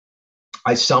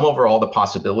 I sum over all the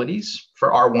possibilities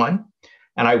for R1,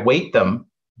 and I weight them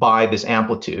by this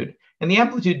amplitude. And the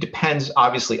amplitude depends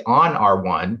obviously on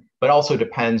R1, but also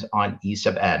depends on E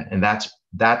sub n. And that's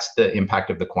the impact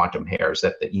of the quantum hairs,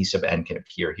 that the E sub n can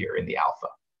appear here in the alpha.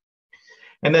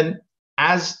 And then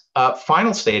as a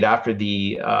final state, after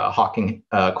the Hawking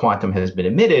quantum has been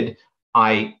emitted,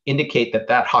 I indicate that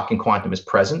that Hawking quantum is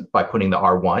present by putting the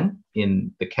R1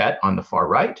 in the ket on the far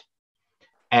right.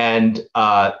 And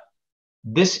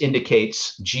this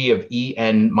indicates G of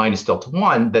En minus delta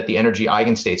 1, that the energy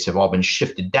eigenstates have all been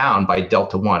shifted down by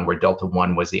delta 1, where delta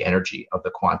 1 was the energy of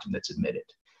the quantum that's emitted.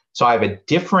 So I have a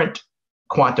different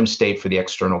quantum state for the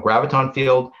external graviton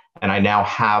field, and I now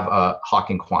have a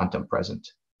Hawking quantum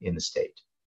present in the state.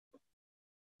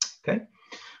 Okay,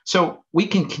 so we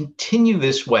can continue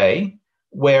this way,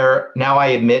 where now I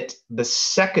emit the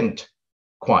second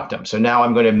quantum. So now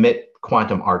I'm going to emit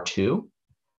quantum R2.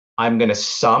 I'm going to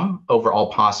sum over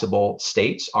all possible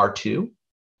states, R2.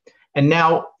 And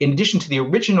now, in addition to the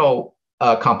original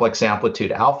complex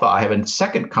amplitude alpha, I have a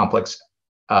second complex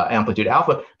amplitude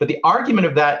alpha. But the argument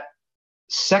of that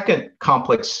second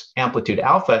complex amplitude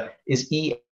alpha is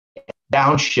E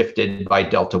downshifted by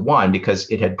delta 1, because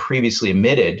it had previously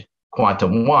emitted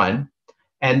quantum 1.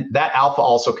 And that alpha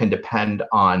also can depend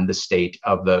on the state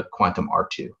of the quantum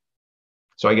R2.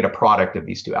 So I get a product of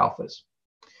these two alphas.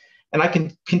 And I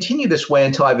can continue this way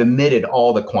until I've emitted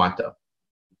all the quanta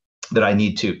that I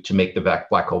need to make the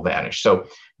black hole vanish. So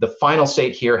the final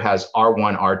state here has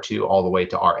R1, R2, all the way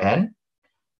to Rn.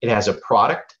 It has a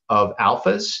product of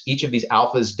alphas. Each of these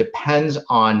alphas depends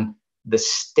on the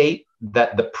state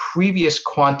that the previous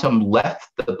quantum left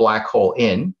the black hole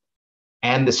in,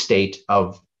 and the state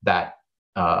of that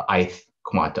ith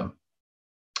quantum.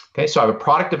 Okay, so I have a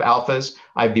product of alphas.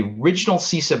 I have the original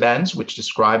C sub n's, which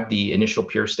describe the initial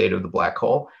pure state of the black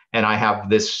hole, and I have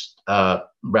this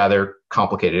rather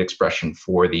complicated expression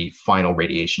for the final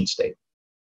radiation state.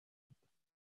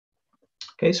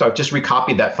 Okay, so I've just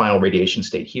recopied that final radiation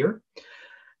state here.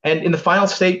 And in the final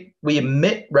state, we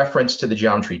omit reference to the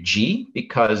geometry G,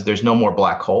 because there's no more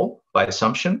black hole by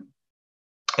assumption.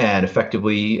 And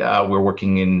effectively, we're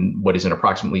working in what is an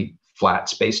approximately flat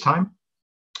space-time.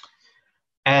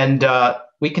 And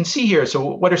we can see here, so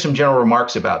what are some general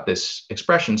remarks about this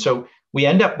expression? So we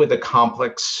end up with a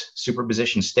complex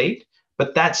superposition state,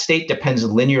 but that state depends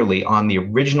linearly on the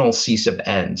original C sub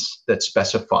n's that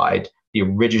specified the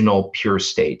original pure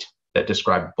state that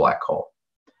described the black hole.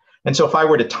 And so if I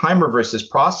were to time reverse this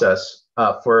process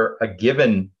for a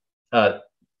given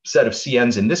set of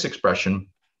CNs in this expression,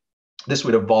 this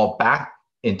would evolve back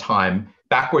in time,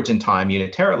 backwards in time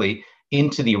unitarily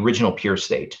into the original pure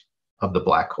state of the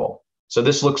black hole. So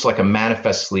this looks like a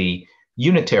manifestly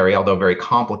unitary, although very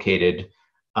complicated,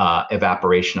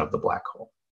 evaporation of the black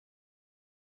hole.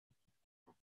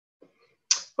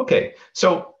 Okay,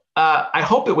 so I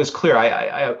hope it was clear.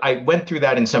 I went through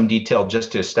that in some detail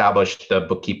just to establish the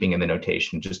bookkeeping and the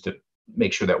notation, just to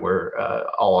make sure that we're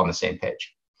all on the same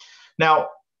page. Now,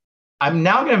 I'm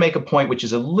now going to make a point which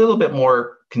is a little bit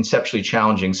more conceptually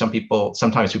challenging.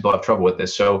 Sometimes people have trouble with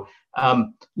this. So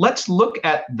let's look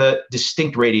at the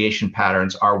distinct radiation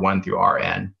patterns R1 through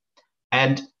Rn.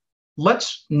 And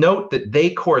let's note that they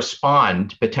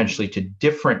correspond potentially to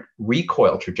different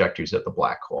recoil trajectories of the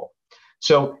black hole.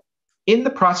 So in the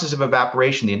process of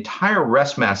evaporation, the entire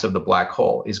rest mass of the black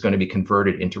hole is going to be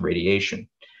converted into radiation.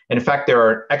 And in fact, there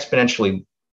are exponentially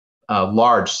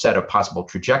large set of possible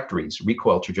trajectories,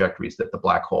 recoil trajectories that the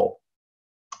black hole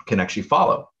can actually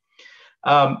follow.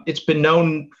 It's been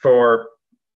known for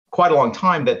quite a long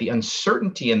time that the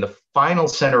uncertainty in the final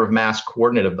center of mass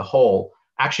coordinate of the hole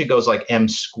actually goes like m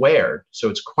squared. So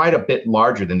it's quite a bit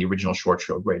larger than the original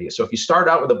Schwarzschild radius. So if you start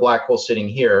out with a black hole sitting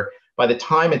here, by the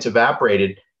time it's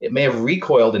evaporated, it may have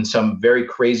recoiled in some very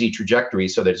crazy trajectory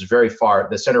so that it's very far,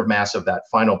 the center of mass of that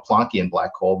final Planckian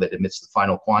black hole that emits the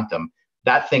final quantum,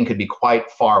 that thing could be quite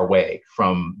far away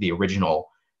from the original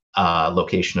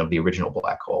location of the original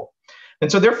black hole.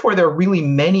 And so therefore, there are really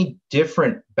many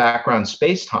different background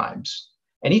spacetimes.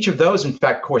 And each of those, in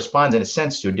fact, corresponds in a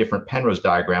sense to a different Penrose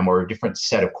diagram or a different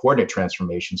set of coordinate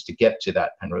transformations to get to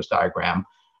that Penrose diagram,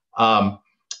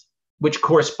 which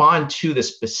correspond to the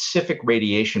specific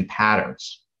radiation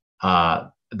patterns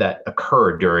that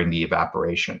occur during the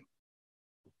evaporation.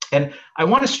 And I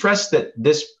want to stress that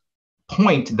this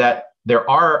point that there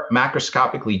are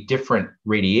macroscopically different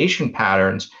radiation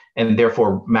patterns and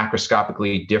therefore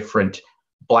macroscopically different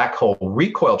black hole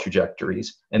recoil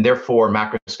trajectories and therefore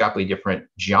macroscopically different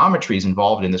geometries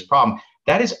involved in this problem,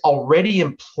 that is already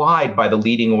implied by the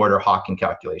leading order Hawking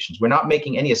calculations. We're not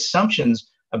making any assumptions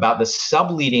about the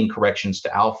subleading corrections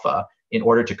to alpha in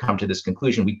order to come to this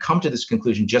conclusion. We come to this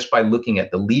conclusion just by looking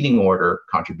at the leading order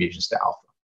contributions to alpha.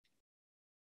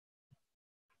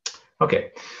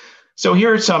 Okay. So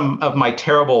here are some of my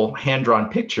terrible hand-drawn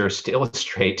pictures to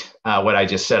illustrate what I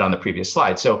just said on the previous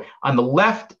slide. So on the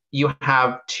left, you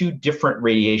have two different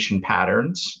radiation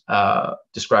patterns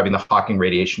describing the Hawking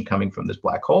radiation coming from this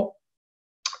black hole.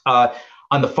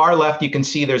 On the far left, you can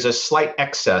see there's a slight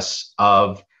excess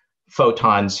of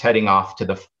photons heading off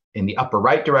to in the upper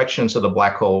right direction, so the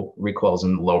black hole recoils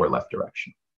in the lower left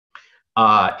direction.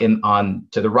 To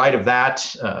the right of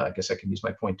that, I guess I can use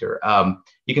my pointer,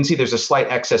 you can see there's a slight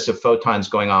excess of photons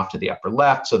going off to the upper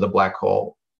left, so the black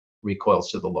hole recoils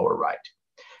to the lower right.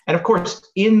 And of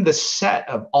course, in the set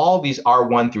of all these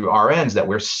R1 through Rns that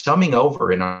we're summing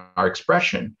over in our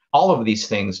expression, all of these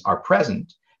things are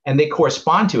present, and they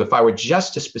correspond to, if I were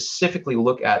just to specifically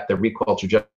look at the recoil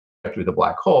trajectory of the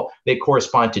black hole, they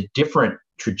correspond to different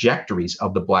trajectories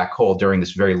of the black hole during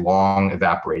this very long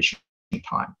evaporation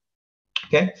time.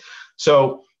 Okay,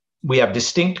 so we have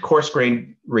distinct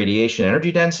coarse-grained radiation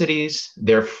energy densities.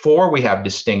 Therefore, we have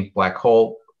distinct black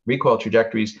hole recoil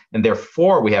trajectories, and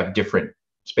therefore we have different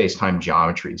space-time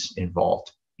geometries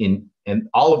involved in, and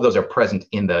all of those are present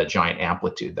in the giant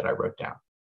amplitude that I wrote down.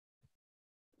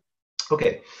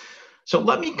 Okay, so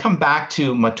let me come back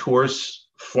to Matour's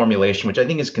formulation, which I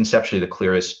think is conceptually the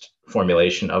clearest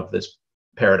formulation of this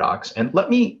paradox, and let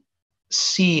me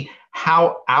see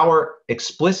how our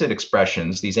explicit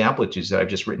expressions, these amplitudes that I've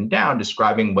just written down,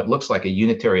 describing what looks like a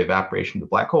unitary evaporation of the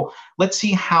black hole, let's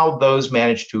see how those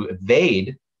manage to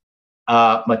evade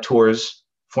Matour's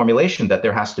formulation that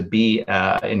there has to be,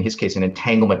 in his case, an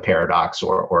entanglement paradox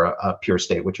or a pure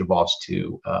state, which evolves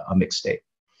to a mixed state.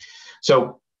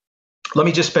 So let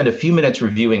me just spend a few minutes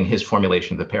reviewing his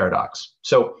formulation of the paradox.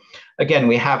 So again,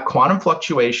 we have quantum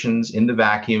fluctuations in the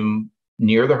vacuum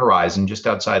near the horizon, just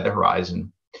outside the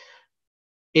horizon.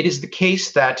 It is the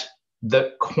case that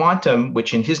the quantum,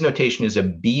 which in his notation is a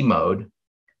B mode,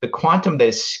 the quantum that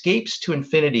escapes to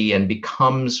infinity and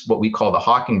becomes what we call the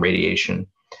Hawking radiation,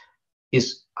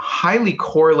 is highly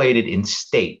correlated in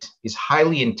state, is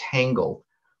highly entangled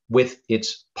with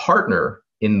its partner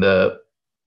in the,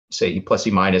 say, E plus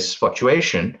E minus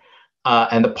fluctuation,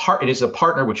 and it is a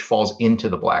partner which falls into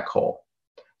the black hole.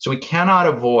 So we cannot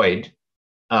avoid,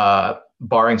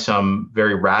 barring some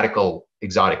very radical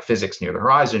exotic physics near the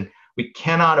horizon, we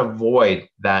cannot avoid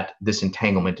that this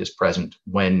entanglement is present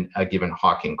when a given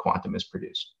Hawking quantum is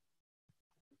produced.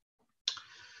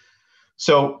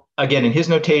 So again, in his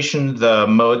notation, the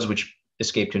modes which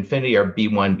escape to infinity are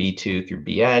B1, B2 through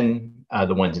Bn.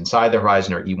 The ones inside the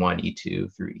horizon are E1,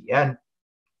 E2 through En.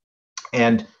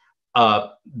 And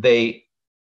they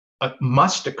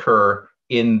must occur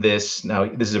in this, now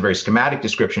this is a very schematic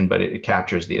description, but it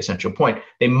captures the essential point.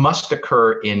 They must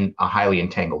occur in a highly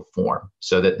entangled form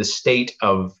so that the state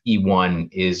of E1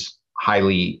 is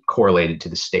highly correlated to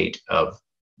the state of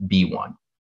B1.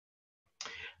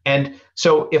 And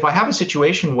so if I have a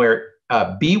situation where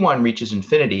B1 reaches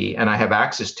infinity and I have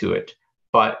access to it,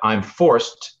 but I'm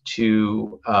forced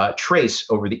to trace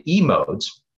over the E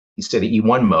modes, you say the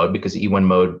E1 mode, because the E1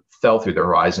 mode fell through the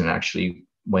horizon and actually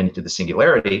went into the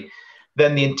singularity,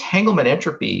 then the entanglement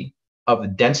entropy of the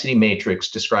density matrix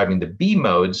describing the B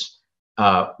modes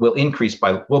will increase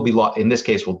by, in this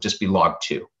case, will just be log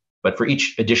 2. But for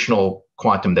each additional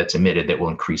quantum that's emitted, that will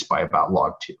increase by about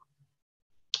log 2.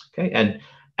 Okay,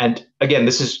 and again,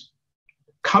 this is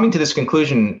coming to this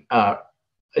conclusion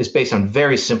is based on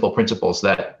very simple principles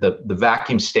that the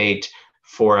vacuum state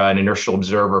for an inertial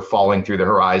observer falling through the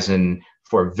horizon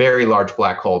for a very large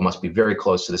black hole must be very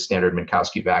close to the standard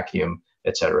Minkowski vacuum,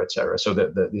 et cetera, et cetera. So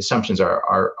the assumptions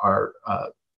are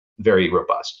very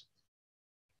robust.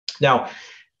 Now,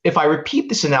 if I repeat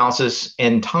this analysis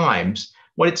n times,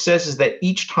 what it says is that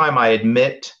each time I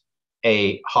admit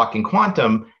a Hawking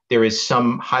quantum, there is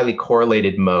some highly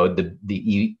correlated mode,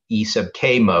 the E sub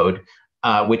k mode,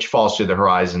 which falls through the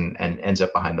horizon and ends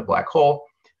up behind the black hole.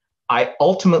 I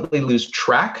ultimately lose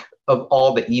track of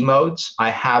all the E modes. I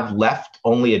have left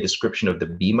only a description of the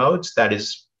B modes. That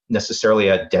is necessarily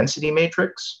a density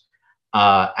matrix.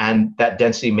 And that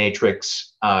density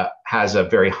matrix has a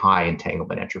very high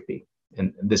entanglement entropy.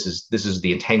 And this is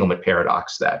the entanglement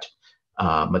paradox that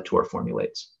Matour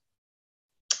formulates.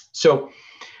 So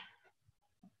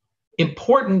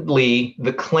importantly,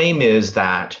 the claim is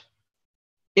that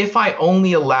if I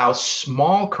only allow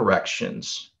small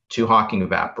corrections to Hawking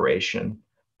evaporation,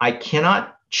 I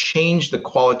cannot change the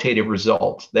qualitative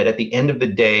result that at the end of the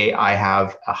day, I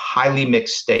have a highly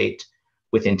mixed state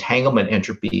with entanglement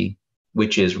entropy,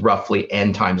 which is roughly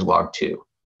n times log 2.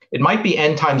 It might be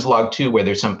n times log 2 where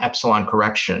there's some epsilon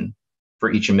correction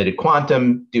for each emitted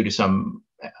quantum due to some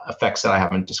effects that I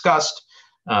haven't discussed.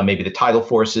 Maybe the tidal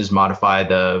forces modify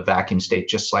the vacuum state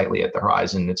just slightly at the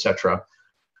horizon, et cetera.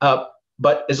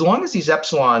 But as long as these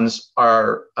epsilons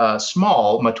are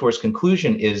small, Matour's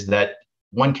conclusion is that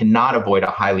one cannot avoid a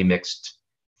highly mixed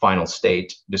final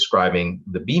state describing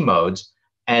the B modes,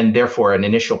 and therefore an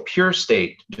initial pure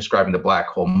state describing the black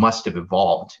hole must have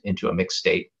evolved into a mixed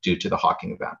state due to the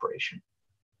Hawking evaporation.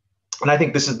 And I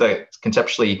think this is the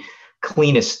conceptually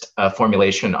cleanest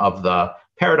formulation of the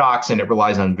paradox, and it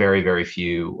relies on very, very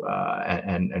few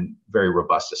and very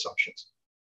robust assumptions.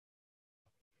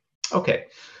 Okay,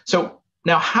 so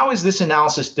now how is this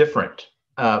analysis different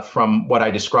from what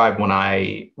I described when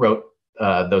I wrote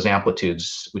those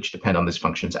amplitudes which depend on this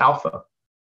function's alpha?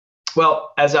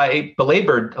 Well, as I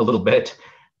belabored a little bit,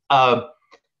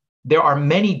 there are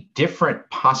many different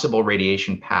possible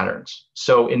radiation patterns.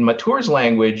 So in Matour's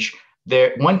language,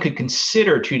 one could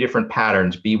consider two different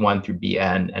patterns, B1 through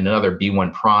Bn, and another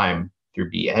B1 prime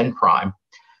through Bn prime.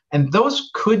 And those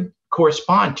could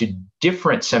correspond to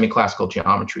different semi-classical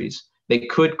geometries. They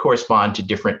could correspond to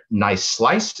different nice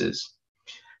slices.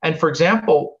 And for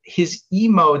example, his E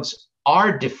modes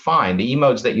are defined, the E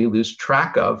modes that you lose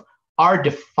track of are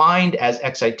defined as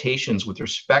excitations with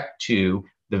respect to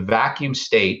the vacuum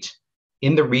state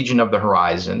in the region of the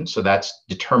horizon. So that's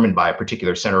determined by a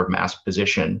particular center of mass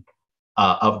position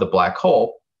of the black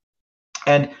hole.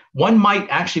 And one might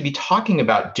actually be talking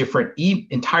about different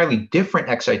entirely different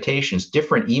excitations,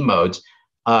 different E modes,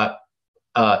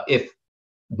 if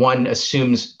one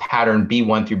assumes pattern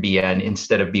B1 through Bn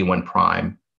instead of B1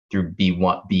 prime through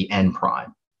Bn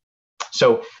prime.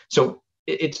 So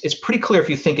it's pretty clear if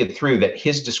you think it through that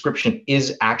his description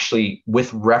is actually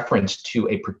with reference to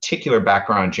a particular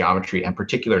background geometry and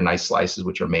particular nice slices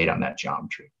which are made on that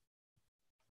geometry.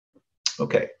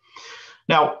 Okay.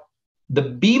 Now, the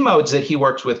B modes that he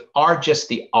works with are just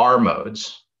the R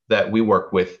modes that we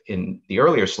work with in the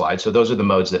earlier slide. So those are the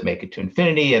modes that make it to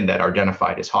infinity and that are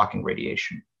identified as Hawking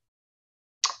radiation.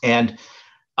 And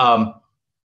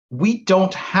we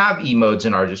don't have E modes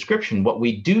in our description. What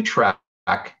we do track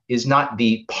is not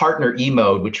the partner E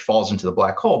mode, which falls into the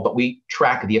black hole, but we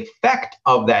track the effect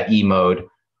of that E mode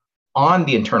on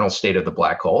the internal state of the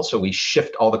black hole. So we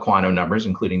shift all the quantum numbers,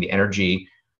 including the energy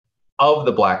of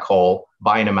the black hole,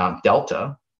 by an amount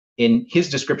delta. In his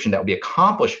description, that would be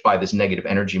accomplished by this negative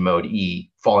energy mode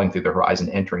E falling through the horizon,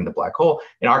 entering the black hole.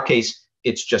 In our case,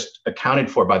 it's just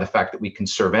accounted for by the fact that we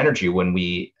conserve energy when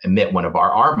we emit one of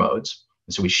our R modes.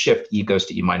 And so we shift E goes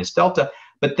to E minus delta.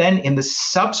 But then in the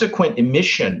subsequent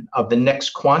emission of the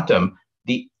next quantum,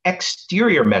 the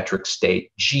exterior metric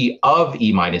state, G of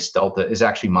E minus delta, is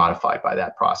actually modified by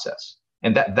that process.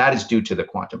 And that is due to the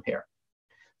quantum pair.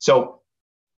 So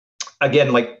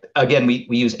again, we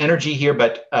use energy here,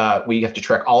 but we have to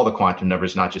track all the quantum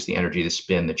numbers, not just the energy, the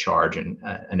spin, the charge, and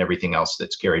everything else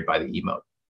that's carried by the E mode.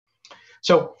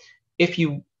 So if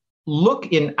you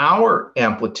look in our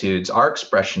amplitudes, our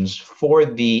expressions for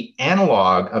the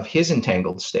analog of his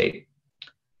entangled state,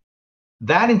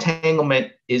 that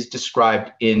entanglement is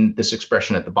described in this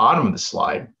expression at the bottom of the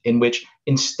slide, in which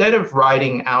instead of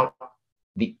writing out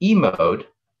the E mode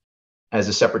as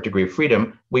a separate degree of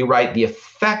freedom, we write the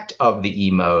effect of the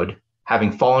E mode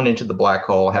having fallen into the black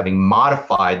hole, having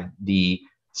modified the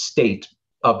state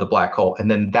of the black hole, and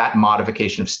then that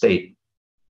modification of state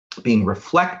being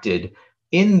reflected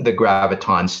in the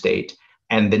graviton state,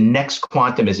 and the next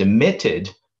quantum is emitted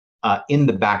in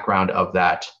the background of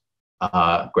that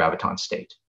graviton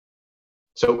state.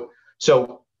 So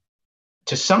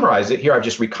to summarize it, here I've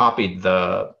just recopied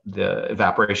the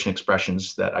evaporation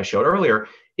expressions that I showed earlier.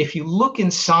 If you look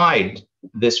inside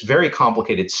this very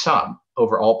complicated sum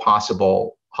over all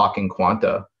possible Hawking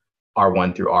quanta,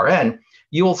 R1 through Rn,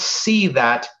 you will see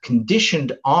that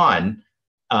conditioned on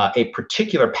a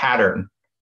particular pattern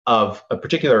of a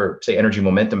particular, say, energy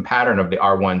momentum pattern of the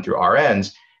R1 through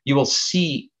Rns, you will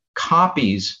see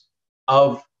copies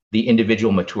of the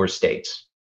individual mature states.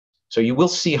 So you will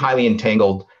see highly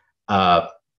entangled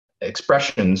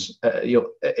expressions,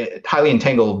 highly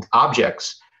entangled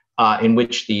objects in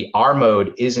which the R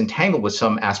mode is entangled with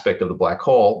some aspect of the black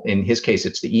hole. In his case,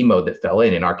 it's the E mode that fell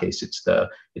in. In our case, it's the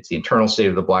internal state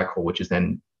of the black hole, which is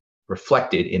then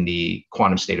reflected in the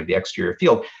quantum state of the exterior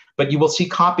field. But you will see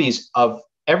copies of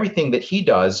everything that he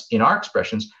does in our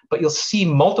expressions, but you'll see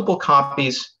multiple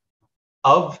copies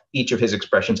of each of his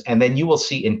expressions, and then you will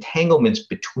see entanglements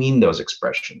between those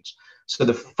expressions. So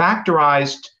the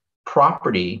factorized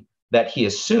property that he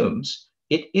assumes,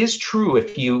 it is true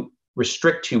if you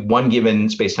restrict to one given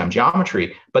space-time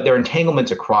geometry, but there are entanglements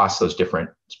across those different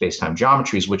space-time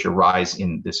geometries which arise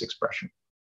in this expression.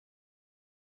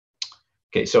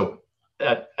 Okay, so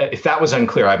if that was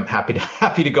unclear, I'm happy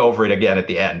to go over it again at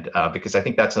the end because I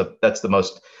think that's the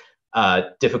most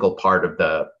difficult part of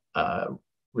the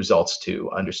results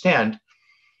to understand.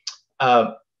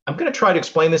 I'm going to try to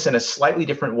explain this in a slightly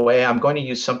different way. I'm going to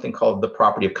use something called the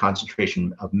property of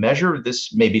concentration of measure.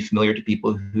 This may be familiar to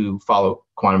people who follow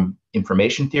quantum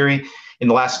information theory. In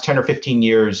the last 10 or 15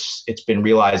 years, it's been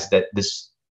realized that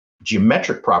this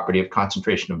geometric property of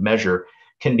concentration of measure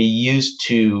can be used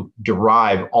to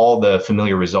derive all the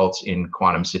familiar results in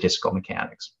quantum statistical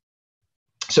mechanics.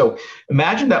 So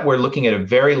imagine that we're looking at a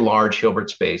very large Hilbert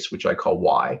space, which I call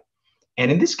Y. And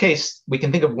in this case, we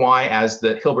can think of Y as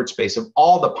the Hilbert space of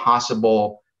all the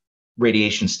possible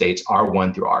radiation states,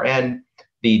 R1 through Rn.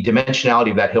 The dimensionality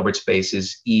of that Hilbert space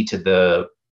is e to the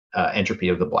entropy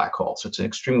of the black hole. So it's an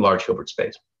extremely large Hilbert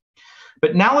space.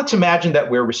 But now let's imagine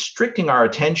that we're restricting our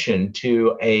attention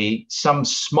to some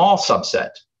small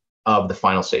subset of the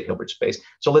final state Hilbert space.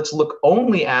 So let's look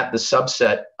only at the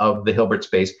subset of the Hilbert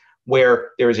space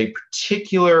where there is a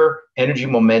particular energy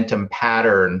momentum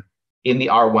pattern in the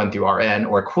R1 through Rn,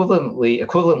 or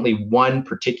equivalently one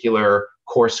particular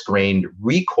coarse-grained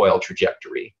recoil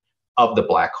trajectory of the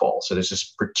black hole. So there's this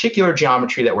particular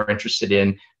geometry that we're interested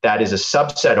in that is a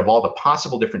subset of all the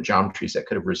possible different geometries that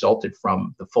could have resulted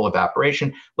from the full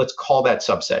evaporation. Let's call that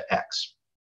subset X.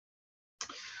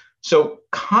 So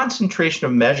concentration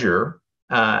of measure,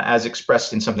 as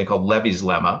expressed in something called Levy's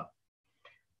lemma,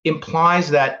 implies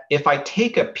that if I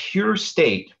take a pure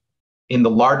state in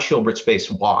the large Hilbert space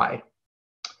Y,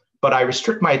 but I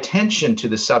restrict my attention to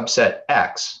the subset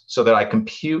X so that I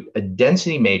compute a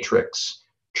density matrix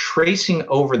tracing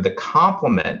over the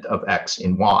complement of X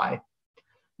in Y,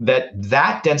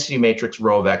 that density matrix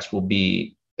rho of X will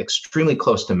be extremely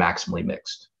close to maximally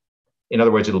mixed. In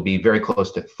other words, it'll be very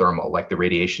close to thermal, like the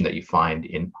radiation that you find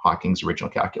in Hawking's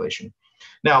original calculation.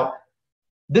 Now,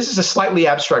 this is a slightly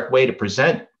abstract way to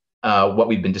present what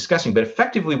we've been discussing, but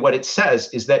effectively what it says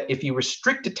is that if you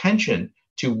restrict attention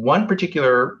to one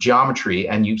particular geometry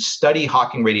and you study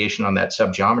Hawking radiation on that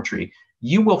subgeometry,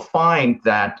 you will find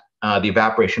that the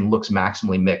evaporation looks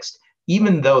maximally mixed,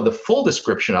 even though the full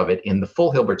description of it in the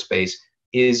full Hilbert space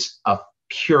is a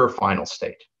pure final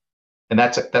state. And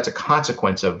that's a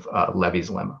consequence of Levy's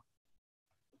lemma.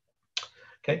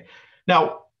 Okay.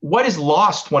 Now, what is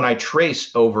lost when I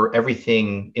trace over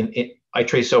everything, I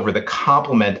trace over the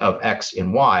complement of X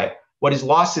in Y? What is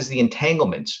lost is the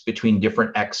entanglements between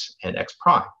different X and X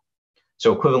prime.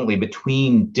 So equivalently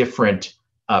between different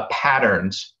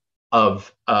patterns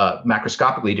of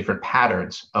macroscopically different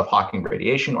patterns of Hawking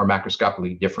radiation or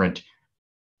macroscopically different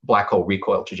black hole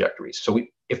recoil trajectories. So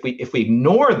if we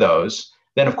ignore those,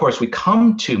 then of course we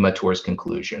come to Matour's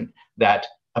conclusion that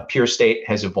a pure state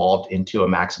has evolved into a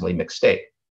maximally mixed state.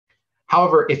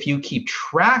 However, if you keep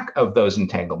track of those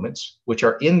entanglements, which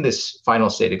are in this final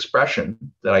state expression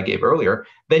that I gave earlier,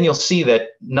 then you'll see that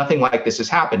nothing like this has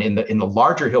happened. In the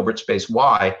larger Hilbert space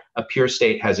Y, a pure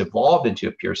state has evolved into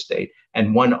a pure state,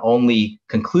 and one only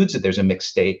concludes that there's a mixed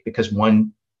state because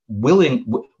one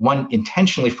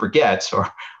intentionally forgets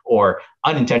or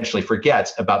unintentionally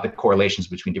forgets about the correlations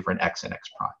between different X and X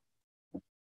prime.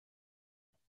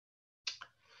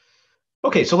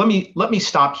 Okay, so let me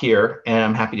stop here, and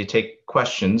I'm happy to take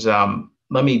questions.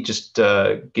 Let me just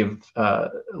give a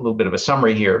little bit of a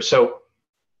summary here. So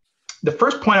the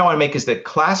first point I want to make is that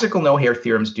classical no-hair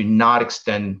theorems do not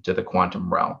extend to the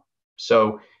quantum realm.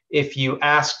 So if you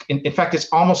ask, in fact, it's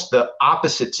almost the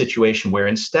opposite situation where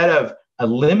instead of a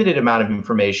limited amount of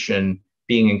information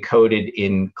being encoded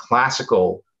in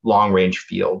classical long-range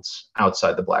fields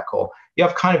outside the black hole, you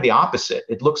have kind of the opposite.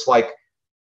 It looks like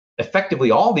effectively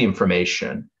all the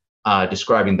information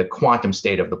describing the quantum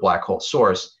state of the black hole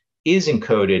source is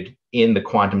encoded in the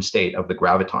quantum state of the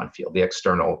graviton field, the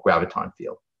external graviton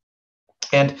field.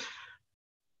 And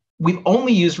we've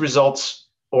only used results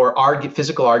or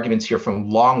physical arguments here from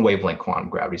long wavelength quantum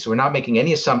gravity. So we're not making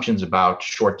any assumptions about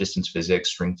short distance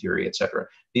physics, string theory, et cetera.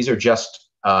 These are just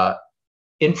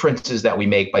inferences that we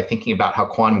make by thinking about how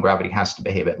quantum gravity has to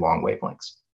behave at long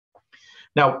wavelengths.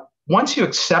 Now, once you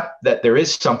accept that there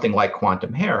is something like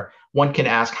quantum hair, one can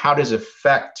ask, how does it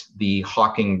affect the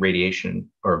Hawking radiation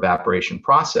or evaporation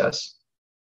process?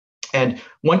 And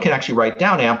one can actually write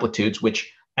down amplitudes,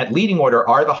 which at leading order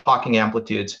are the Hawking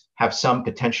amplitudes, have some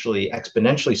potentially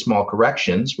exponentially small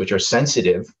corrections, which are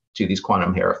sensitive to these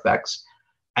quantum hair effects.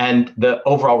 And the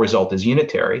overall result is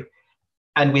unitary.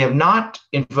 And we have not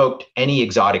invoked any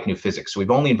exotic new physics. So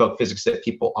we've only invoked physics that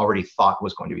people already thought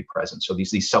was going to be present. So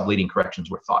these subleading corrections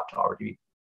were thought to already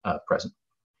be present.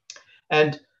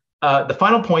 And the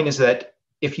final point is that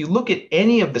if you look at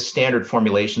any of the standard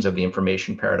formulations of the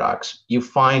information paradox, you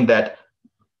find that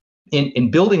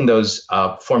in building those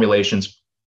formulations,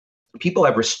 people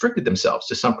have restricted themselves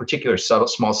to some particular small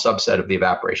subset of the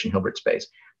evaporation Hilbert space,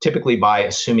 typically by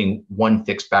assuming one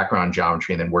fixed background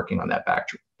geometry and then working on that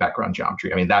background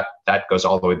geometry. I mean, that goes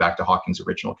all the way back to Hawking's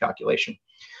original calculation.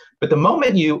 But the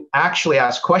moment you actually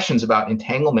ask questions about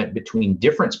entanglement between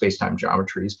different spacetime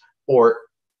geometries or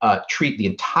treat the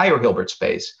entire Hilbert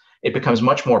space, it becomes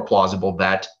much more plausible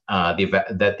that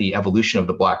the evolution of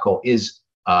the black hole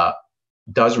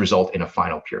does result in a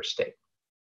final pure state.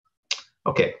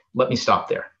 Okay, let me stop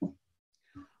there.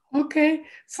 Okay,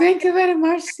 thank you very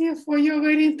much, Steve, for your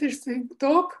very interesting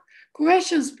talk.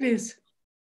 Questions, please.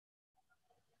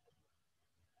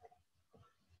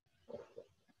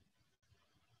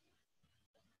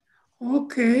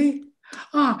 Okay.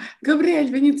 Gabriel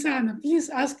Veneziano, please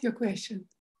ask your question.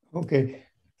 Okay,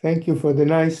 thank you for the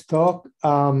nice talk.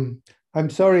 I'm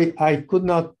sorry, I could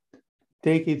not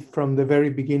take it from the very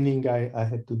beginning. I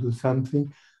had to do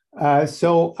something.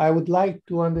 So I would like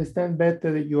to understand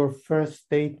better your first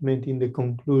statement in the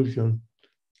conclusion.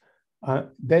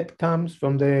 That comes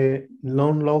from the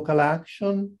non-local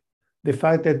action, the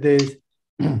fact that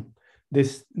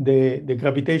the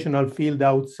gravitational field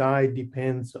outside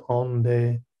depends on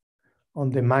the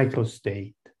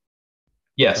microstate.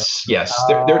 Yes, yes.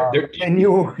 Can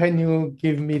you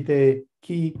give me the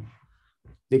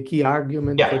key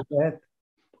argument for that?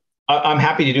 I'm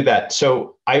happy to do that.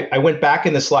 So I went back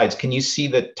in the slides. Can you see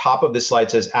the top of the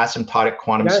slide says asymptotic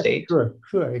quantum state? Sure,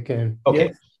 I can. Okay.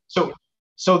 Yes.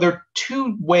 So there are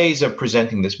two ways of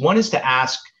presenting this. One is to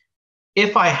ask,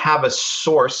 if I have a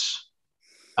source,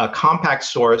 a compact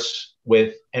source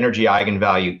with energy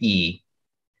eigenvalue E,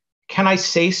 can I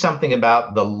say something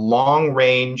about the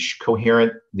long-range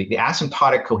coherent, the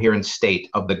asymptotic coherent state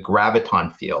of the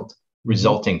graviton field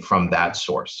resulting from that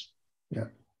source? Yeah.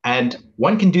 And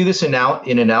one can do this in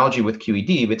analogy with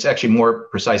QED, but it's actually more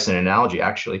precise than analogy,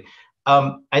 actually.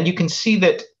 And you can see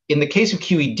that in the case of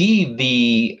QED,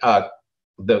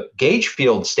 the gauge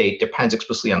field state depends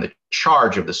explicitly on the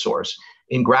charge of the source.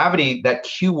 In gravity, that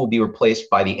Q will be replaced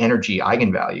by the energy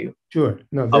eigenvalue. Sure.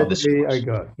 No, that I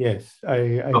got. Yes,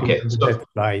 I okay. That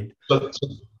slide.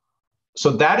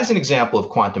 So that is an example of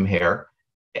quantum hair.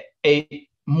 A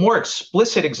more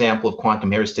explicit example of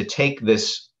quantum hair is to take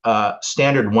this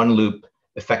standard one-loop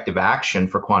effective action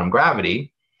for quantum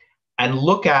gravity and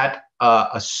look at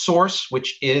a source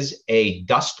which is a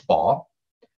dust ball,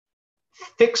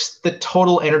 fix the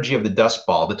total energy of the dust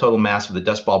ball, the total mass of the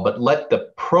dust ball, but let the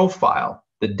profile,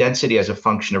 the density as a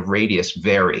function of radius,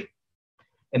 vary.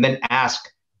 And then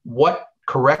ask, what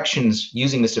corrections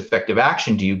using this effective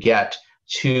action do you get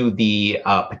to the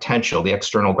potential, the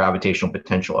external gravitational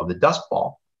potential of the dust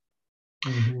ball?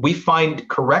 We find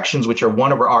corrections which are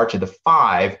 1 over r to the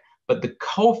 5, but the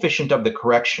coefficient of the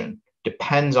correction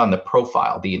depends on the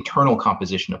profile, the internal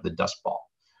composition of the dust ball.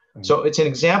 So it's an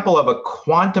example of a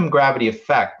quantum gravity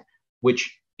effect,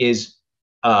 which is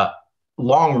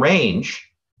long range,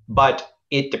 but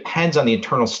it depends on the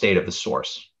internal state of the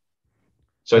source.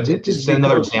 So it's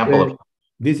another example of.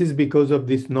 This is because of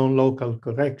these non-local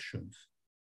corrections.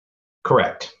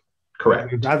 Correct.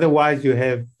 Because otherwise, you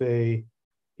have the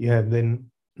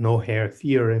no-hair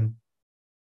theorem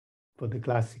for the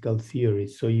classical theory.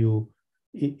 So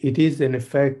it is an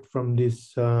effect from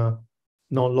this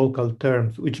non-local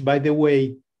terms, which, by the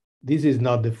way, this is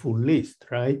not the full list,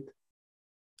 right?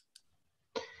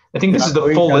 I think this is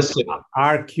the full list of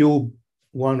R cube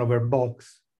 1 over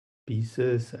box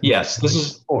pieces. Yes, this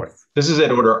is at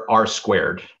order r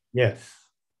squared. Yes,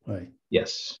 right.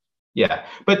 Yes, yeah,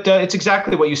 but it's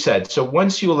exactly what you said. So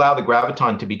once you allow the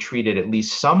graviton to be treated at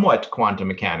least somewhat quantum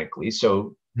mechanically,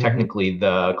 so technically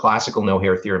the classical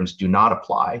no-hair theorems do not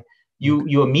apply,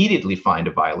 you immediately find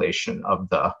a violation of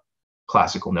the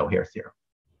classical no-hair theorem.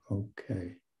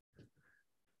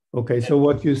 Okay, so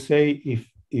what you say,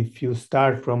 if you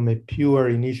start from a pure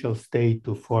initial state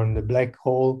to form the black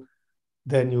hole,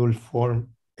 then you will form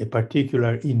a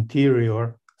particular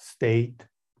interior state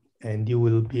and you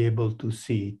will be able to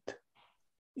see it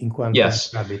in quantum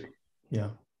gravity. Yeah.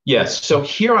 Yes, so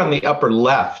here on the upper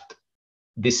left,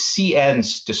 the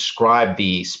CNs describe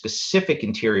the specific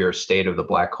interior state of the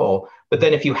black hole, but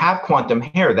then if you have quantum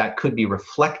hair, that could be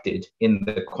reflected in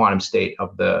the quantum state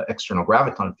of the external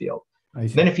graviton field.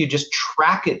 Then if you just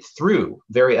track it through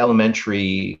very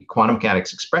elementary quantum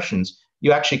mechanics expressions,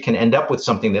 you actually can end up with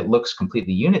something that looks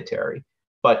completely unitary.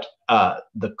 But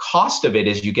the cost of it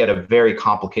is you get a very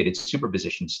complicated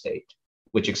superposition state,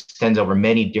 which extends over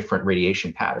many different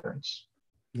radiation patterns.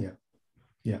 Yeah.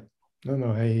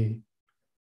 No,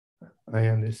 I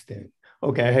understand.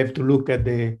 Okay, I have to look at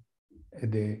the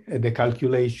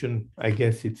calculation. I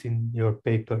guess it's in your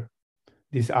paper.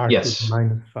 This R to the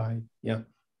minus 5. Yeah.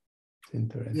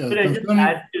 Interesting. Could I just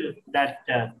add to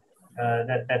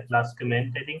that last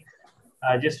comment? I think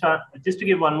just to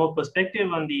give one more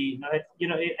perspective on the,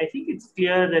 I think it's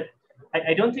clear that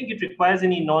I don't think it requires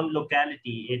any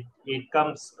non-locality. It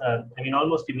comes,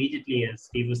 almost immediately, as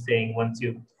Steve was saying, once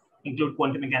you include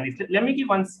quantum mechanics. Let me give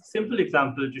one simple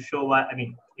example to show why.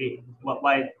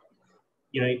 Why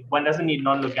one doesn't need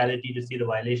non-locality to see the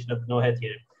violation of the no-hair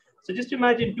theorem. So just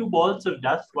imagine 2 balls of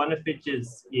dust, one of which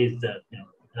is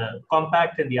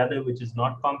compact and the other which is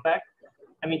not compact.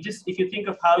 Just if you think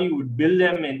of how you would build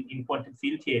them in quantum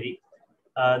field theory,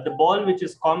 the ball which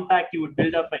is compact you would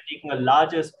build up by taking a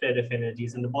larger spread of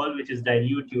energies, and the ball which is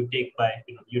dilute you take by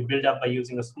you'd build up by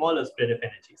using a smaller spread of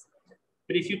energies.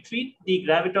 But if you treat the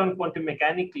graviton quantum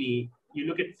mechanically, you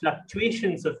look at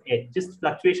fluctuations of it, just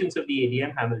fluctuations of the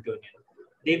ADM Hamiltonian.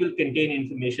 They will contain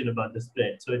information about the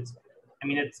spread. So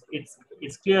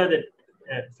it's clear that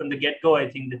from the get-go, I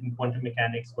think that in quantum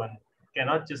mechanics, one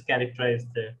cannot just characterize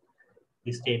the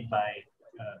state by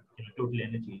total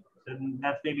energy. So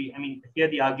that's maybe, here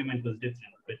the argument was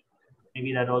different, but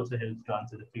maybe that also helps to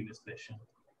answer the previous question.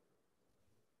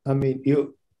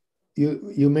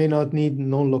 You may not need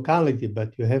non-locality,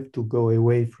 but you have to go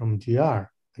away from GR,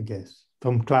 I guess,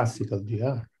 from classical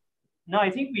GR. No, I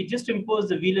think we just impose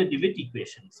the Wheeler-DeWitt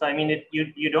equation. So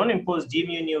you don't impose G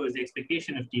mu nu as the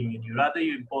expectation of T mu nu. Rather,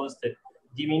 you impose that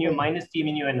G mu nu minus T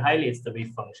mu nu annihilates the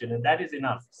wave function, and that is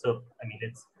enough. So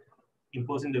it's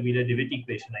imposing the Wheeler-DeWitt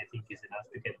equation, I think, is enough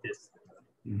to get this.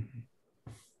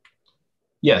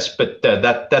 Yes, but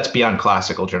that's beyond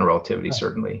classical general relativity,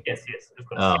 certainly. Yes, of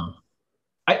course.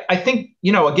 I think,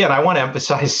 again, I want to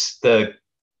emphasize the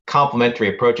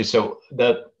complementary approaches. So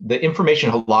the information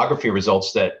holography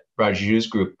results that Raju's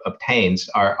group obtains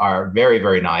are very,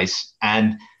 very nice.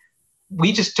 And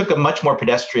we just took a much more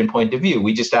pedestrian point of view.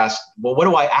 We just asked, well, what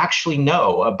do I actually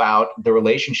know about the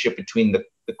relationship between the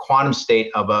quantum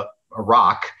state of a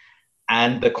rock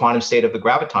and the quantum state of the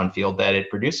graviton field that it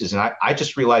produces? And I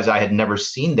just realized I had never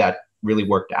seen that really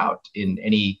worked out in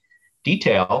any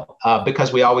detail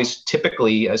because we always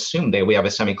typically assume that we have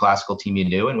a semi-classical T mu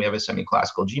nu and we have a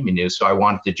semi-classical G mu nu. So I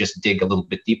wanted to just dig a little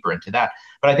bit deeper into that.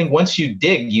 But I think once you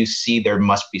dig, you see there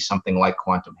must be something like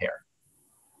quantum hair.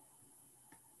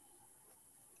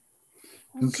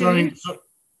 Concerning,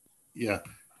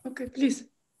 Okay, please.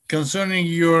 Concerning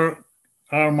your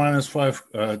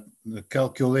R-5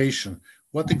 calculation,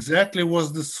 what exactly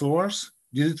was the source?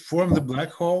 Did it form the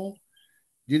black hole?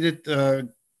 Did it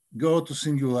go to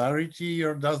singularity,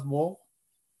 your dust ball?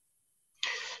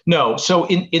 No. So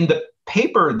in the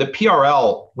paper, the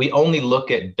PRL, we only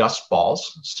look at dust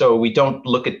balls. So we don't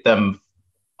look at them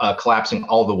collapsing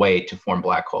all the way to form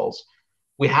black holes.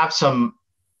 We have some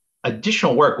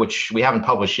additional work, which we haven't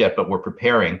published yet, but we're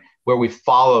preparing, where we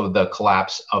follow the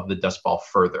collapse of the dust ball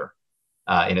further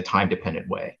in a time-dependent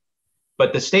way.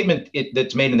 But the statement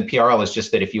that's made in the PRL is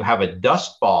just that if you have a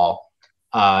dust ball,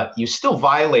 you still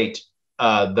violate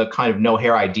the kind of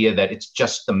no-hair idea that it's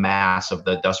just the mass of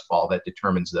the dust ball that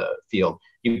determines the field.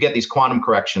 You get these quantum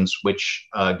corrections, which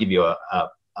give you a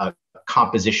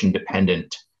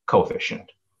composition-dependent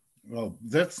coefficient. Well,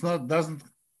 doesn't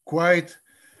quite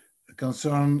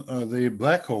concern the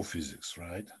black hole physics,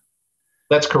 right?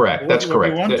 That's correct. That's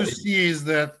correct. What we want to see is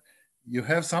that you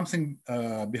have something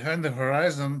behind the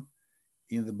horizon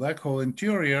in the black hole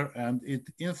interior, and it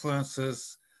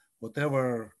influences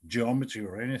whatever geometry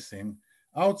or anything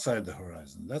outside the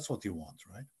horizon. That's what you want,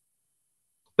 right?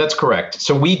 That's correct.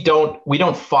 So we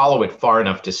don't follow it far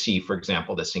enough to see, for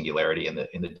example, the singularity in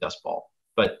the dust ball.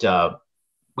 But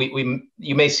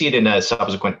you may see it in a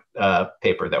subsequent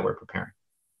paper that we're preparing.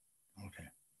 Okay.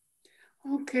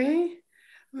 Okay.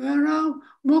 There are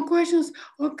more questions.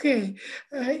 Okay.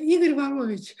 Igor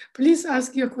Varovich, please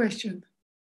ask your question.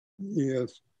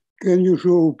 Yes. Can you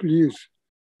show, please,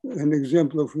 an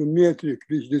example of a metric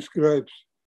which describes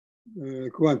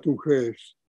quantum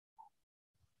hairs?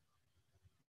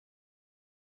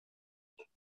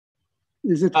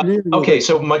 Is it clear? Okay,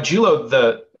 so modulo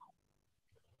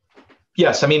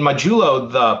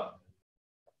the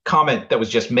comment that was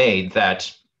just made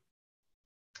that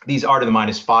these r to the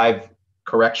 -5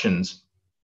 corrections,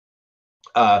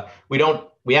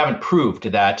 we haven't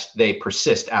proved that they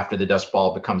persist after the dust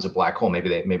ball becomes a black hole.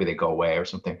 Maybe they go away or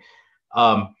something.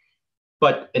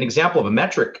 But an example of a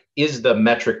metric is the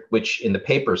metric which in the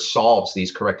paper solves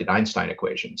these corrected Einstein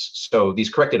equations. So these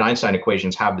corrected Einstein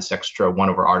equations have this extra 1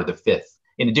 over r to the 5th.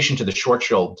 In addition to the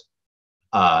Schwarzschild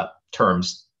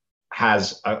terms,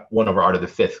 has a 1 over r to the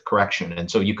 5th correction.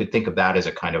 And so you could think of that as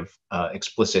a kind of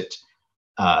explicit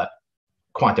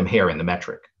quantum hair in the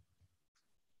metric.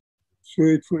 So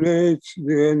it violates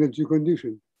the energy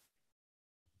condition.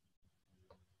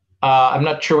 I'm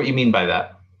not sure what you mean by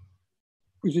that.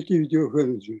 Positivity of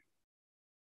energy.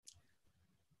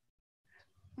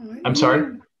 I'm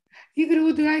sorry? Igor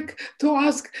would like to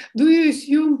ask, do you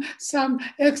assume some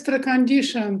extra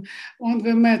condition on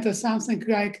the matter, something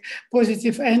like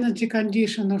positive energy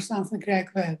condition or something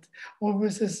like that? Or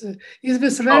is this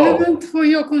relevant for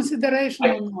your consideration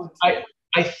or not? I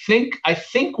think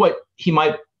what you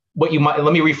might,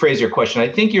 let me rephrase your question. I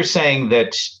think you're saying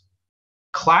that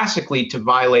classically, to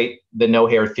violate the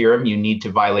no-hair theorem, you need to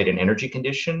violate an energy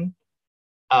condition.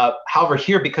 However,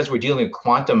 here, because we're dealing with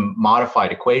quantum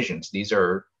modified equations, these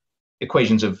are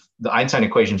equations of the Einstein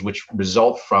equations, which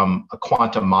result from a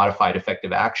quantum modified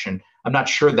effective action. I'm not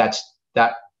sure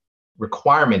that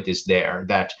requirement is there,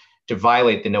 that to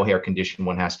violate the no-hair condition,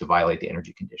 one has to violate the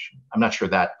energy condition. I'm not sure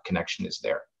that connection is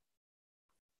there.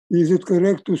 Is it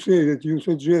correct to say that you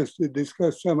suggested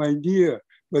discuss some idea,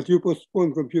 but you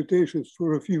postpone computations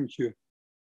for a future?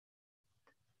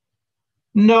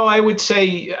 No, I would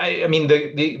say, I mean,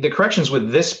 the corrections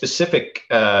with this specific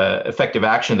effective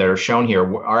action that are shown here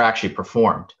are actually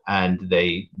performed, and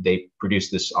they produce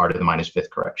this r to the -5th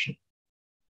correction.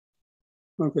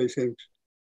 Okay, thanks.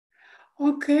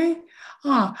 Okay.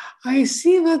 I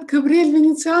see that Gabriel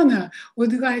Veneziana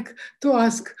would like to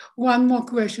ask one more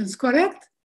question, correct?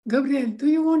 Gabriel, do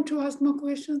you want to ask more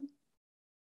questions?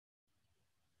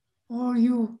 Or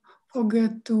you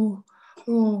forget to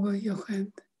lower your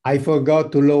hand? I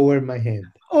forgot to lower my hand.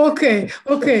 Okay,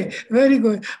 very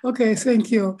good. Okay,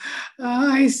 thank you.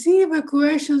 I see the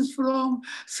questions from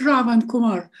Shravan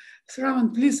Kumar.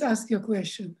 Shravan, please ask your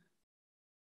question.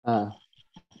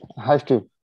 Hi, Steve.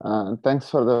 Thanks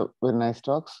for the very nice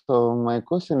talks. So my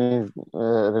question is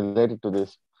related to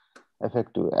this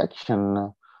effective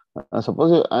action.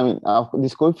 Suppose,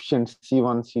 these coefficients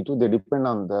C1, C2, they depend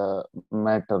on the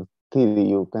matter theory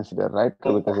you consider, right?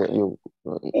 Because the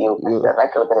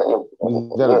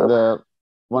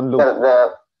one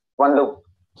loop.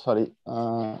 Sorry.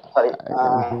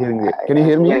 I'm hearing it. Can you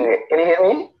hear me?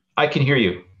 I can hear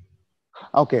you.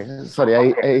 Okay. Sorry,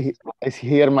 I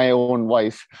hear my own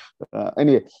voice.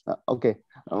 Anyway, okay.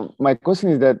 My question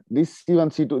is that this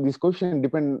C1, C2, this coefficient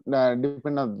depend on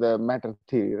the matter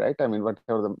theory, right? I mean,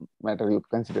 whatever the matter you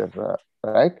consider,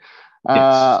 right?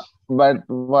 Yes. But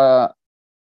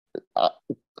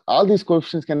all these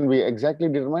coefficients can be exactly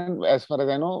determined. As far as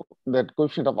I know, that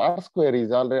coefficient of R square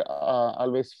is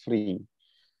always free,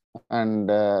 and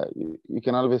you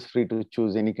can always free to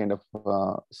choose any kind of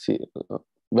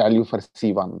value for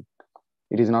C1.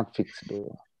 It is not fixed.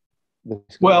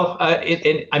 Well,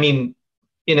 I mean,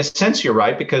 in a sense, you're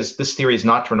right, because this theory is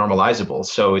not normalizable.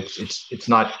 So it's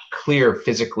not clear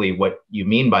physically what you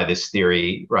mean by this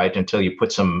theory, right, until you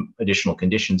put some additional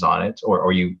conditions on it,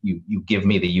 or you give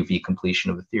me the UV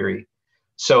completion of the theory.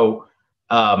 So,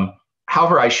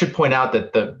 however, I should point out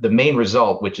that the main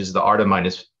result, which is the r to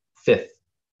minus fifth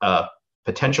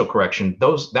potential correction,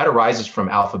 that arises from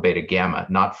alpha, beta, gamma,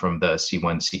 not from the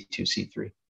C1, C2,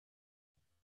 C3.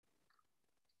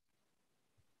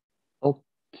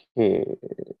 Okay.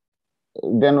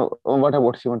 Then what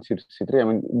about C1, C2, C3? I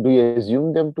mean, do you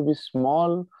assume them to be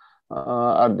small?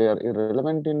 Are they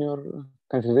irrelevant in your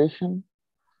consideration?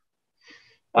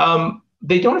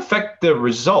 They don't affect the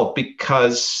result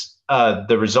because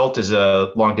the result is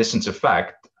a long distance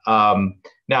effect.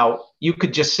 Now, you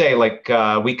could just say, like,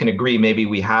 we can agree maybe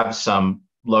we have some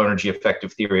low energy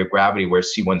effective theory of gravity where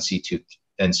C1, C2,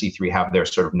 and C3 have their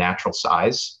sort of natural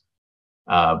size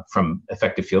from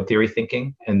effective field theory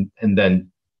thinking, and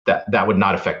then that would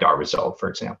not affect our result, for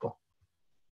example.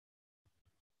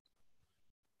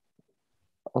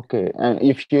 Okay, and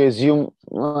if you assume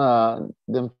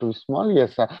them to be small,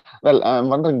 yes. Well, I'm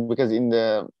wondering because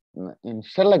in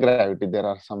stellar gravity there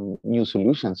are some new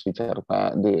solutions which are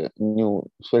the new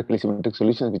spherically symmetric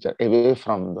solutions which are away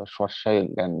from the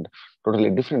Schwarzschild, and totally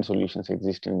different solutions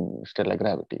exist in stellar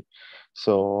gravity.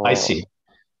 So I see.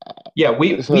 Yeah,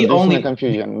 we only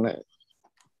confusion.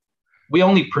 We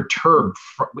only perturb.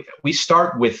 We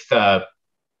start with the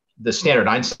standard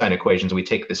Einstein equations, and we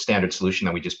take the standard solution,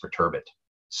 and we just perturb it.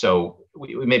 So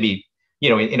we maybe,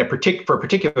 for a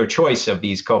particular choice of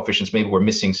these coefficients, maybe we're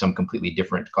missing some completely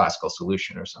different classical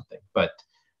solution or something. But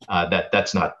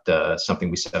that's not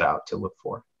something we set out to look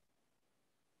for.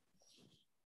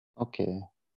 Okay.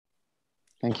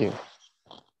 Thank you.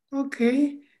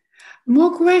 Okay.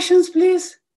 More questions,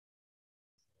 please?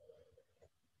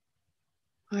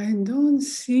 I don't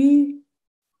see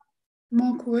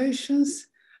more questions.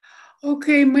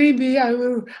 Okay, maybe I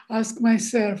will ask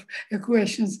myself a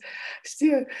question.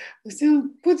 Still,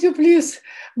 could you please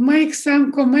make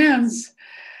some comments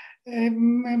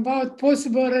about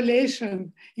possible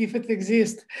relation, if it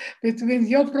exists, between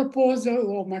your proposal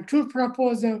or mature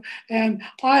proposal and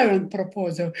iron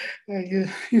proposal?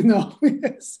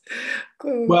 Yes.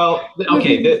 Well,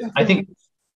 okay. I think.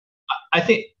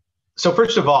 So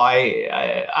first of all,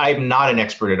 I'm not an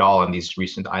expert at all on these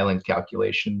recent island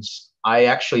calculations. I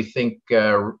actually think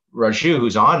Raju,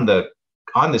 who's on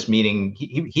this meeting,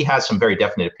 he has some very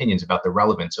definite opinions about the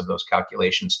relevance of those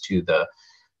calculations to the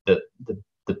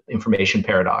information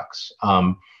paradox.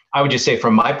 I would just say,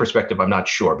 from my perspective, I'm not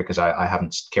sure because I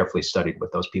haven't carefully studied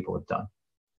what those people have done.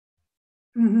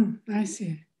 Mm-hmm. I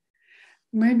see.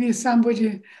 Maybe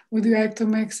somebody would like to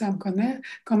make some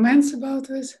comments about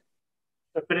this.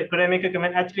 Could I make a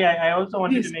comment? Actually, I also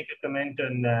wanted to make a comment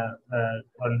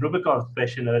on Rubikov's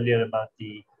question earlier about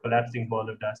the collapsing ball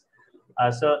of dust.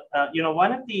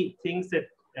 One of the things that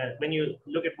when you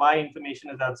look at why information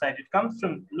is outside, it comes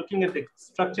from looking at the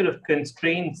structure of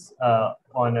constraints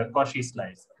on a Cauchy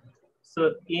slice.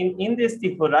 So in this,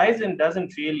 the horizon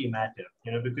doesn't really matter,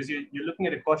 because you're looking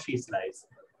at a Cauchy slice,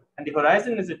 and the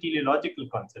horizon is a teleological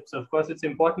concept. So of course, it's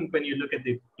important when you look at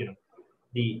the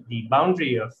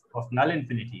boundary of null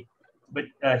infinity. But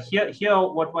here,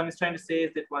 what one is trying to say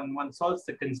is that when one solves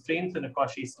the constraints on a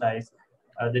Cauchy slice,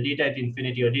 the data at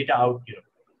infinity or data out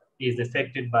is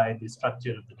affected by the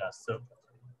structure of the dust. So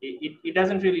it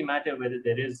doesn't really matter whether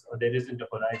there is or there isn't a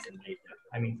horizon later.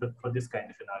 I mean, for this kind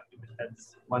of an argument,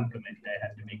 that's one comment I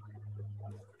have to make.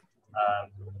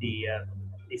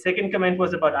 The second comment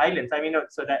was about islands. I mean,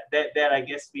 so that there I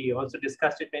guess we also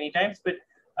discussed it many times, but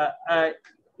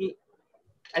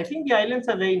I think the islands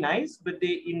are very nice, but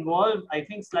they involve, I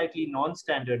think, slightly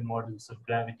non-standard models of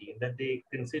gravity, that they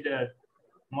consider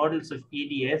models of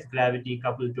EDS gravity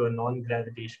coupled to a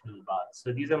non-gravitational bath.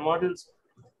 So these are models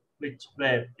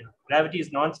where gravity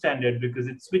is non-standard because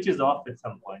it switches off at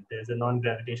some point. There's a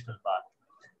non-gravitational bath.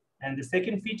 And the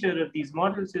second feature of these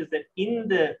models is that in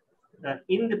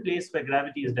the place where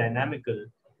gravity is dynamical,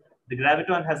 the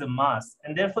graviton has a mass,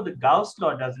 and therefore the Gauss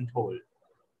law doesn't hold.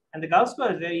 And the Gauss law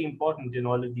is very important in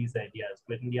all of these ideas,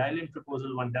 but in the island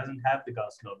proposal, one doesn't have the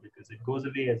Gauss law because it goes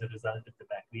away as a result of the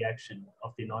back reaction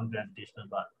of the non-gravitational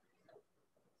bath.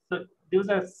 So those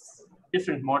are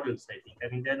different models, I think. I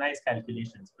mean, they're nice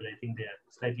calculations, but I think they're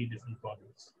slightly different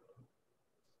models.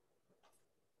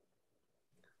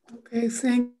 Okay,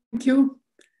 thank you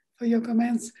for your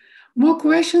comments. More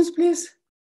questions, please?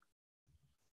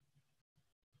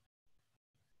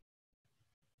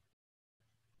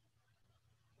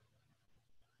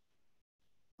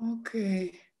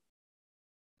 Okay.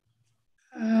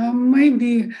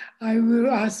 Maybe I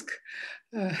will ask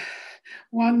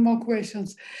one more question.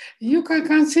 You can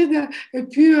consider a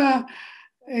pure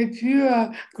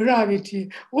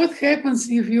gravity. What happens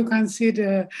if you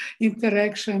consider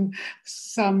interaction,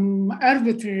 some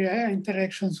arbitrary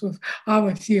interactions with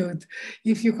our field?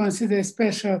 If you consider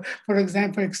special, for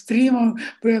example, extreme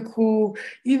black hole,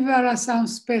 if there are some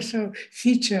special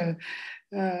feature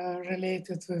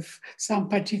related with some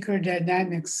particular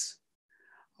dynamics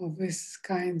of this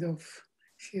kind of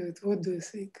field, what do you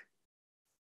think?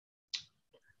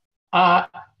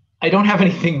 I don't have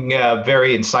anything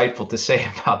very insightful to say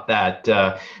about that.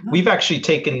 We've actually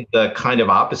taken the kind of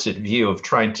opposite view of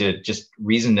trying to just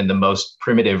reason in the most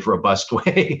primitive, robust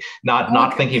way,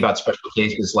 not thinking about special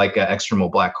cases like an extremal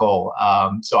black hole.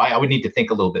 So I would need to think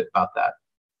a little bit about that.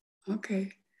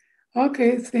 Okay.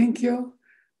 Okay, thank you.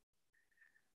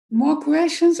 More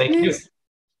questions, Thank please? you.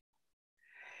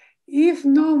 If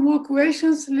no more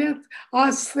questions, let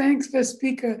us thank the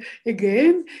speaker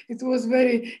again. It was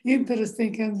very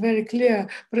interesting and very clear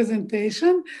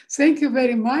presentation. Thank you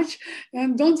very much.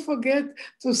 And don't forget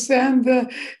to send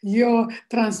your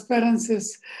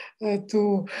transparencies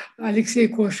to Alexei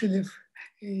Koshelyev.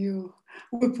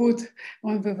 We put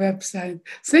on the website.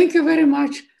 Thank you very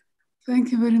much.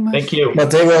 Thank you very much. Thank you. But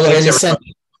they already sent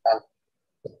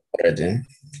already.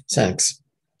 Thanks.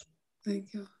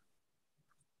 Thank you.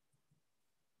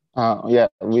 Yeah,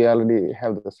 we already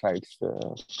have the slides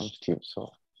from Steve,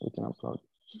 so we can upload.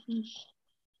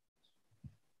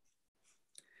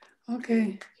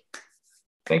 Okay.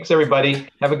 Thanks, everybody.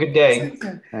 Have a good day.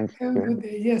 Thank Have you. a good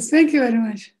day. Yes, thank you very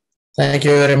much. Thank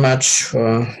you very much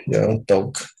for your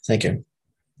talk. Thank you.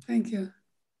 Thank you.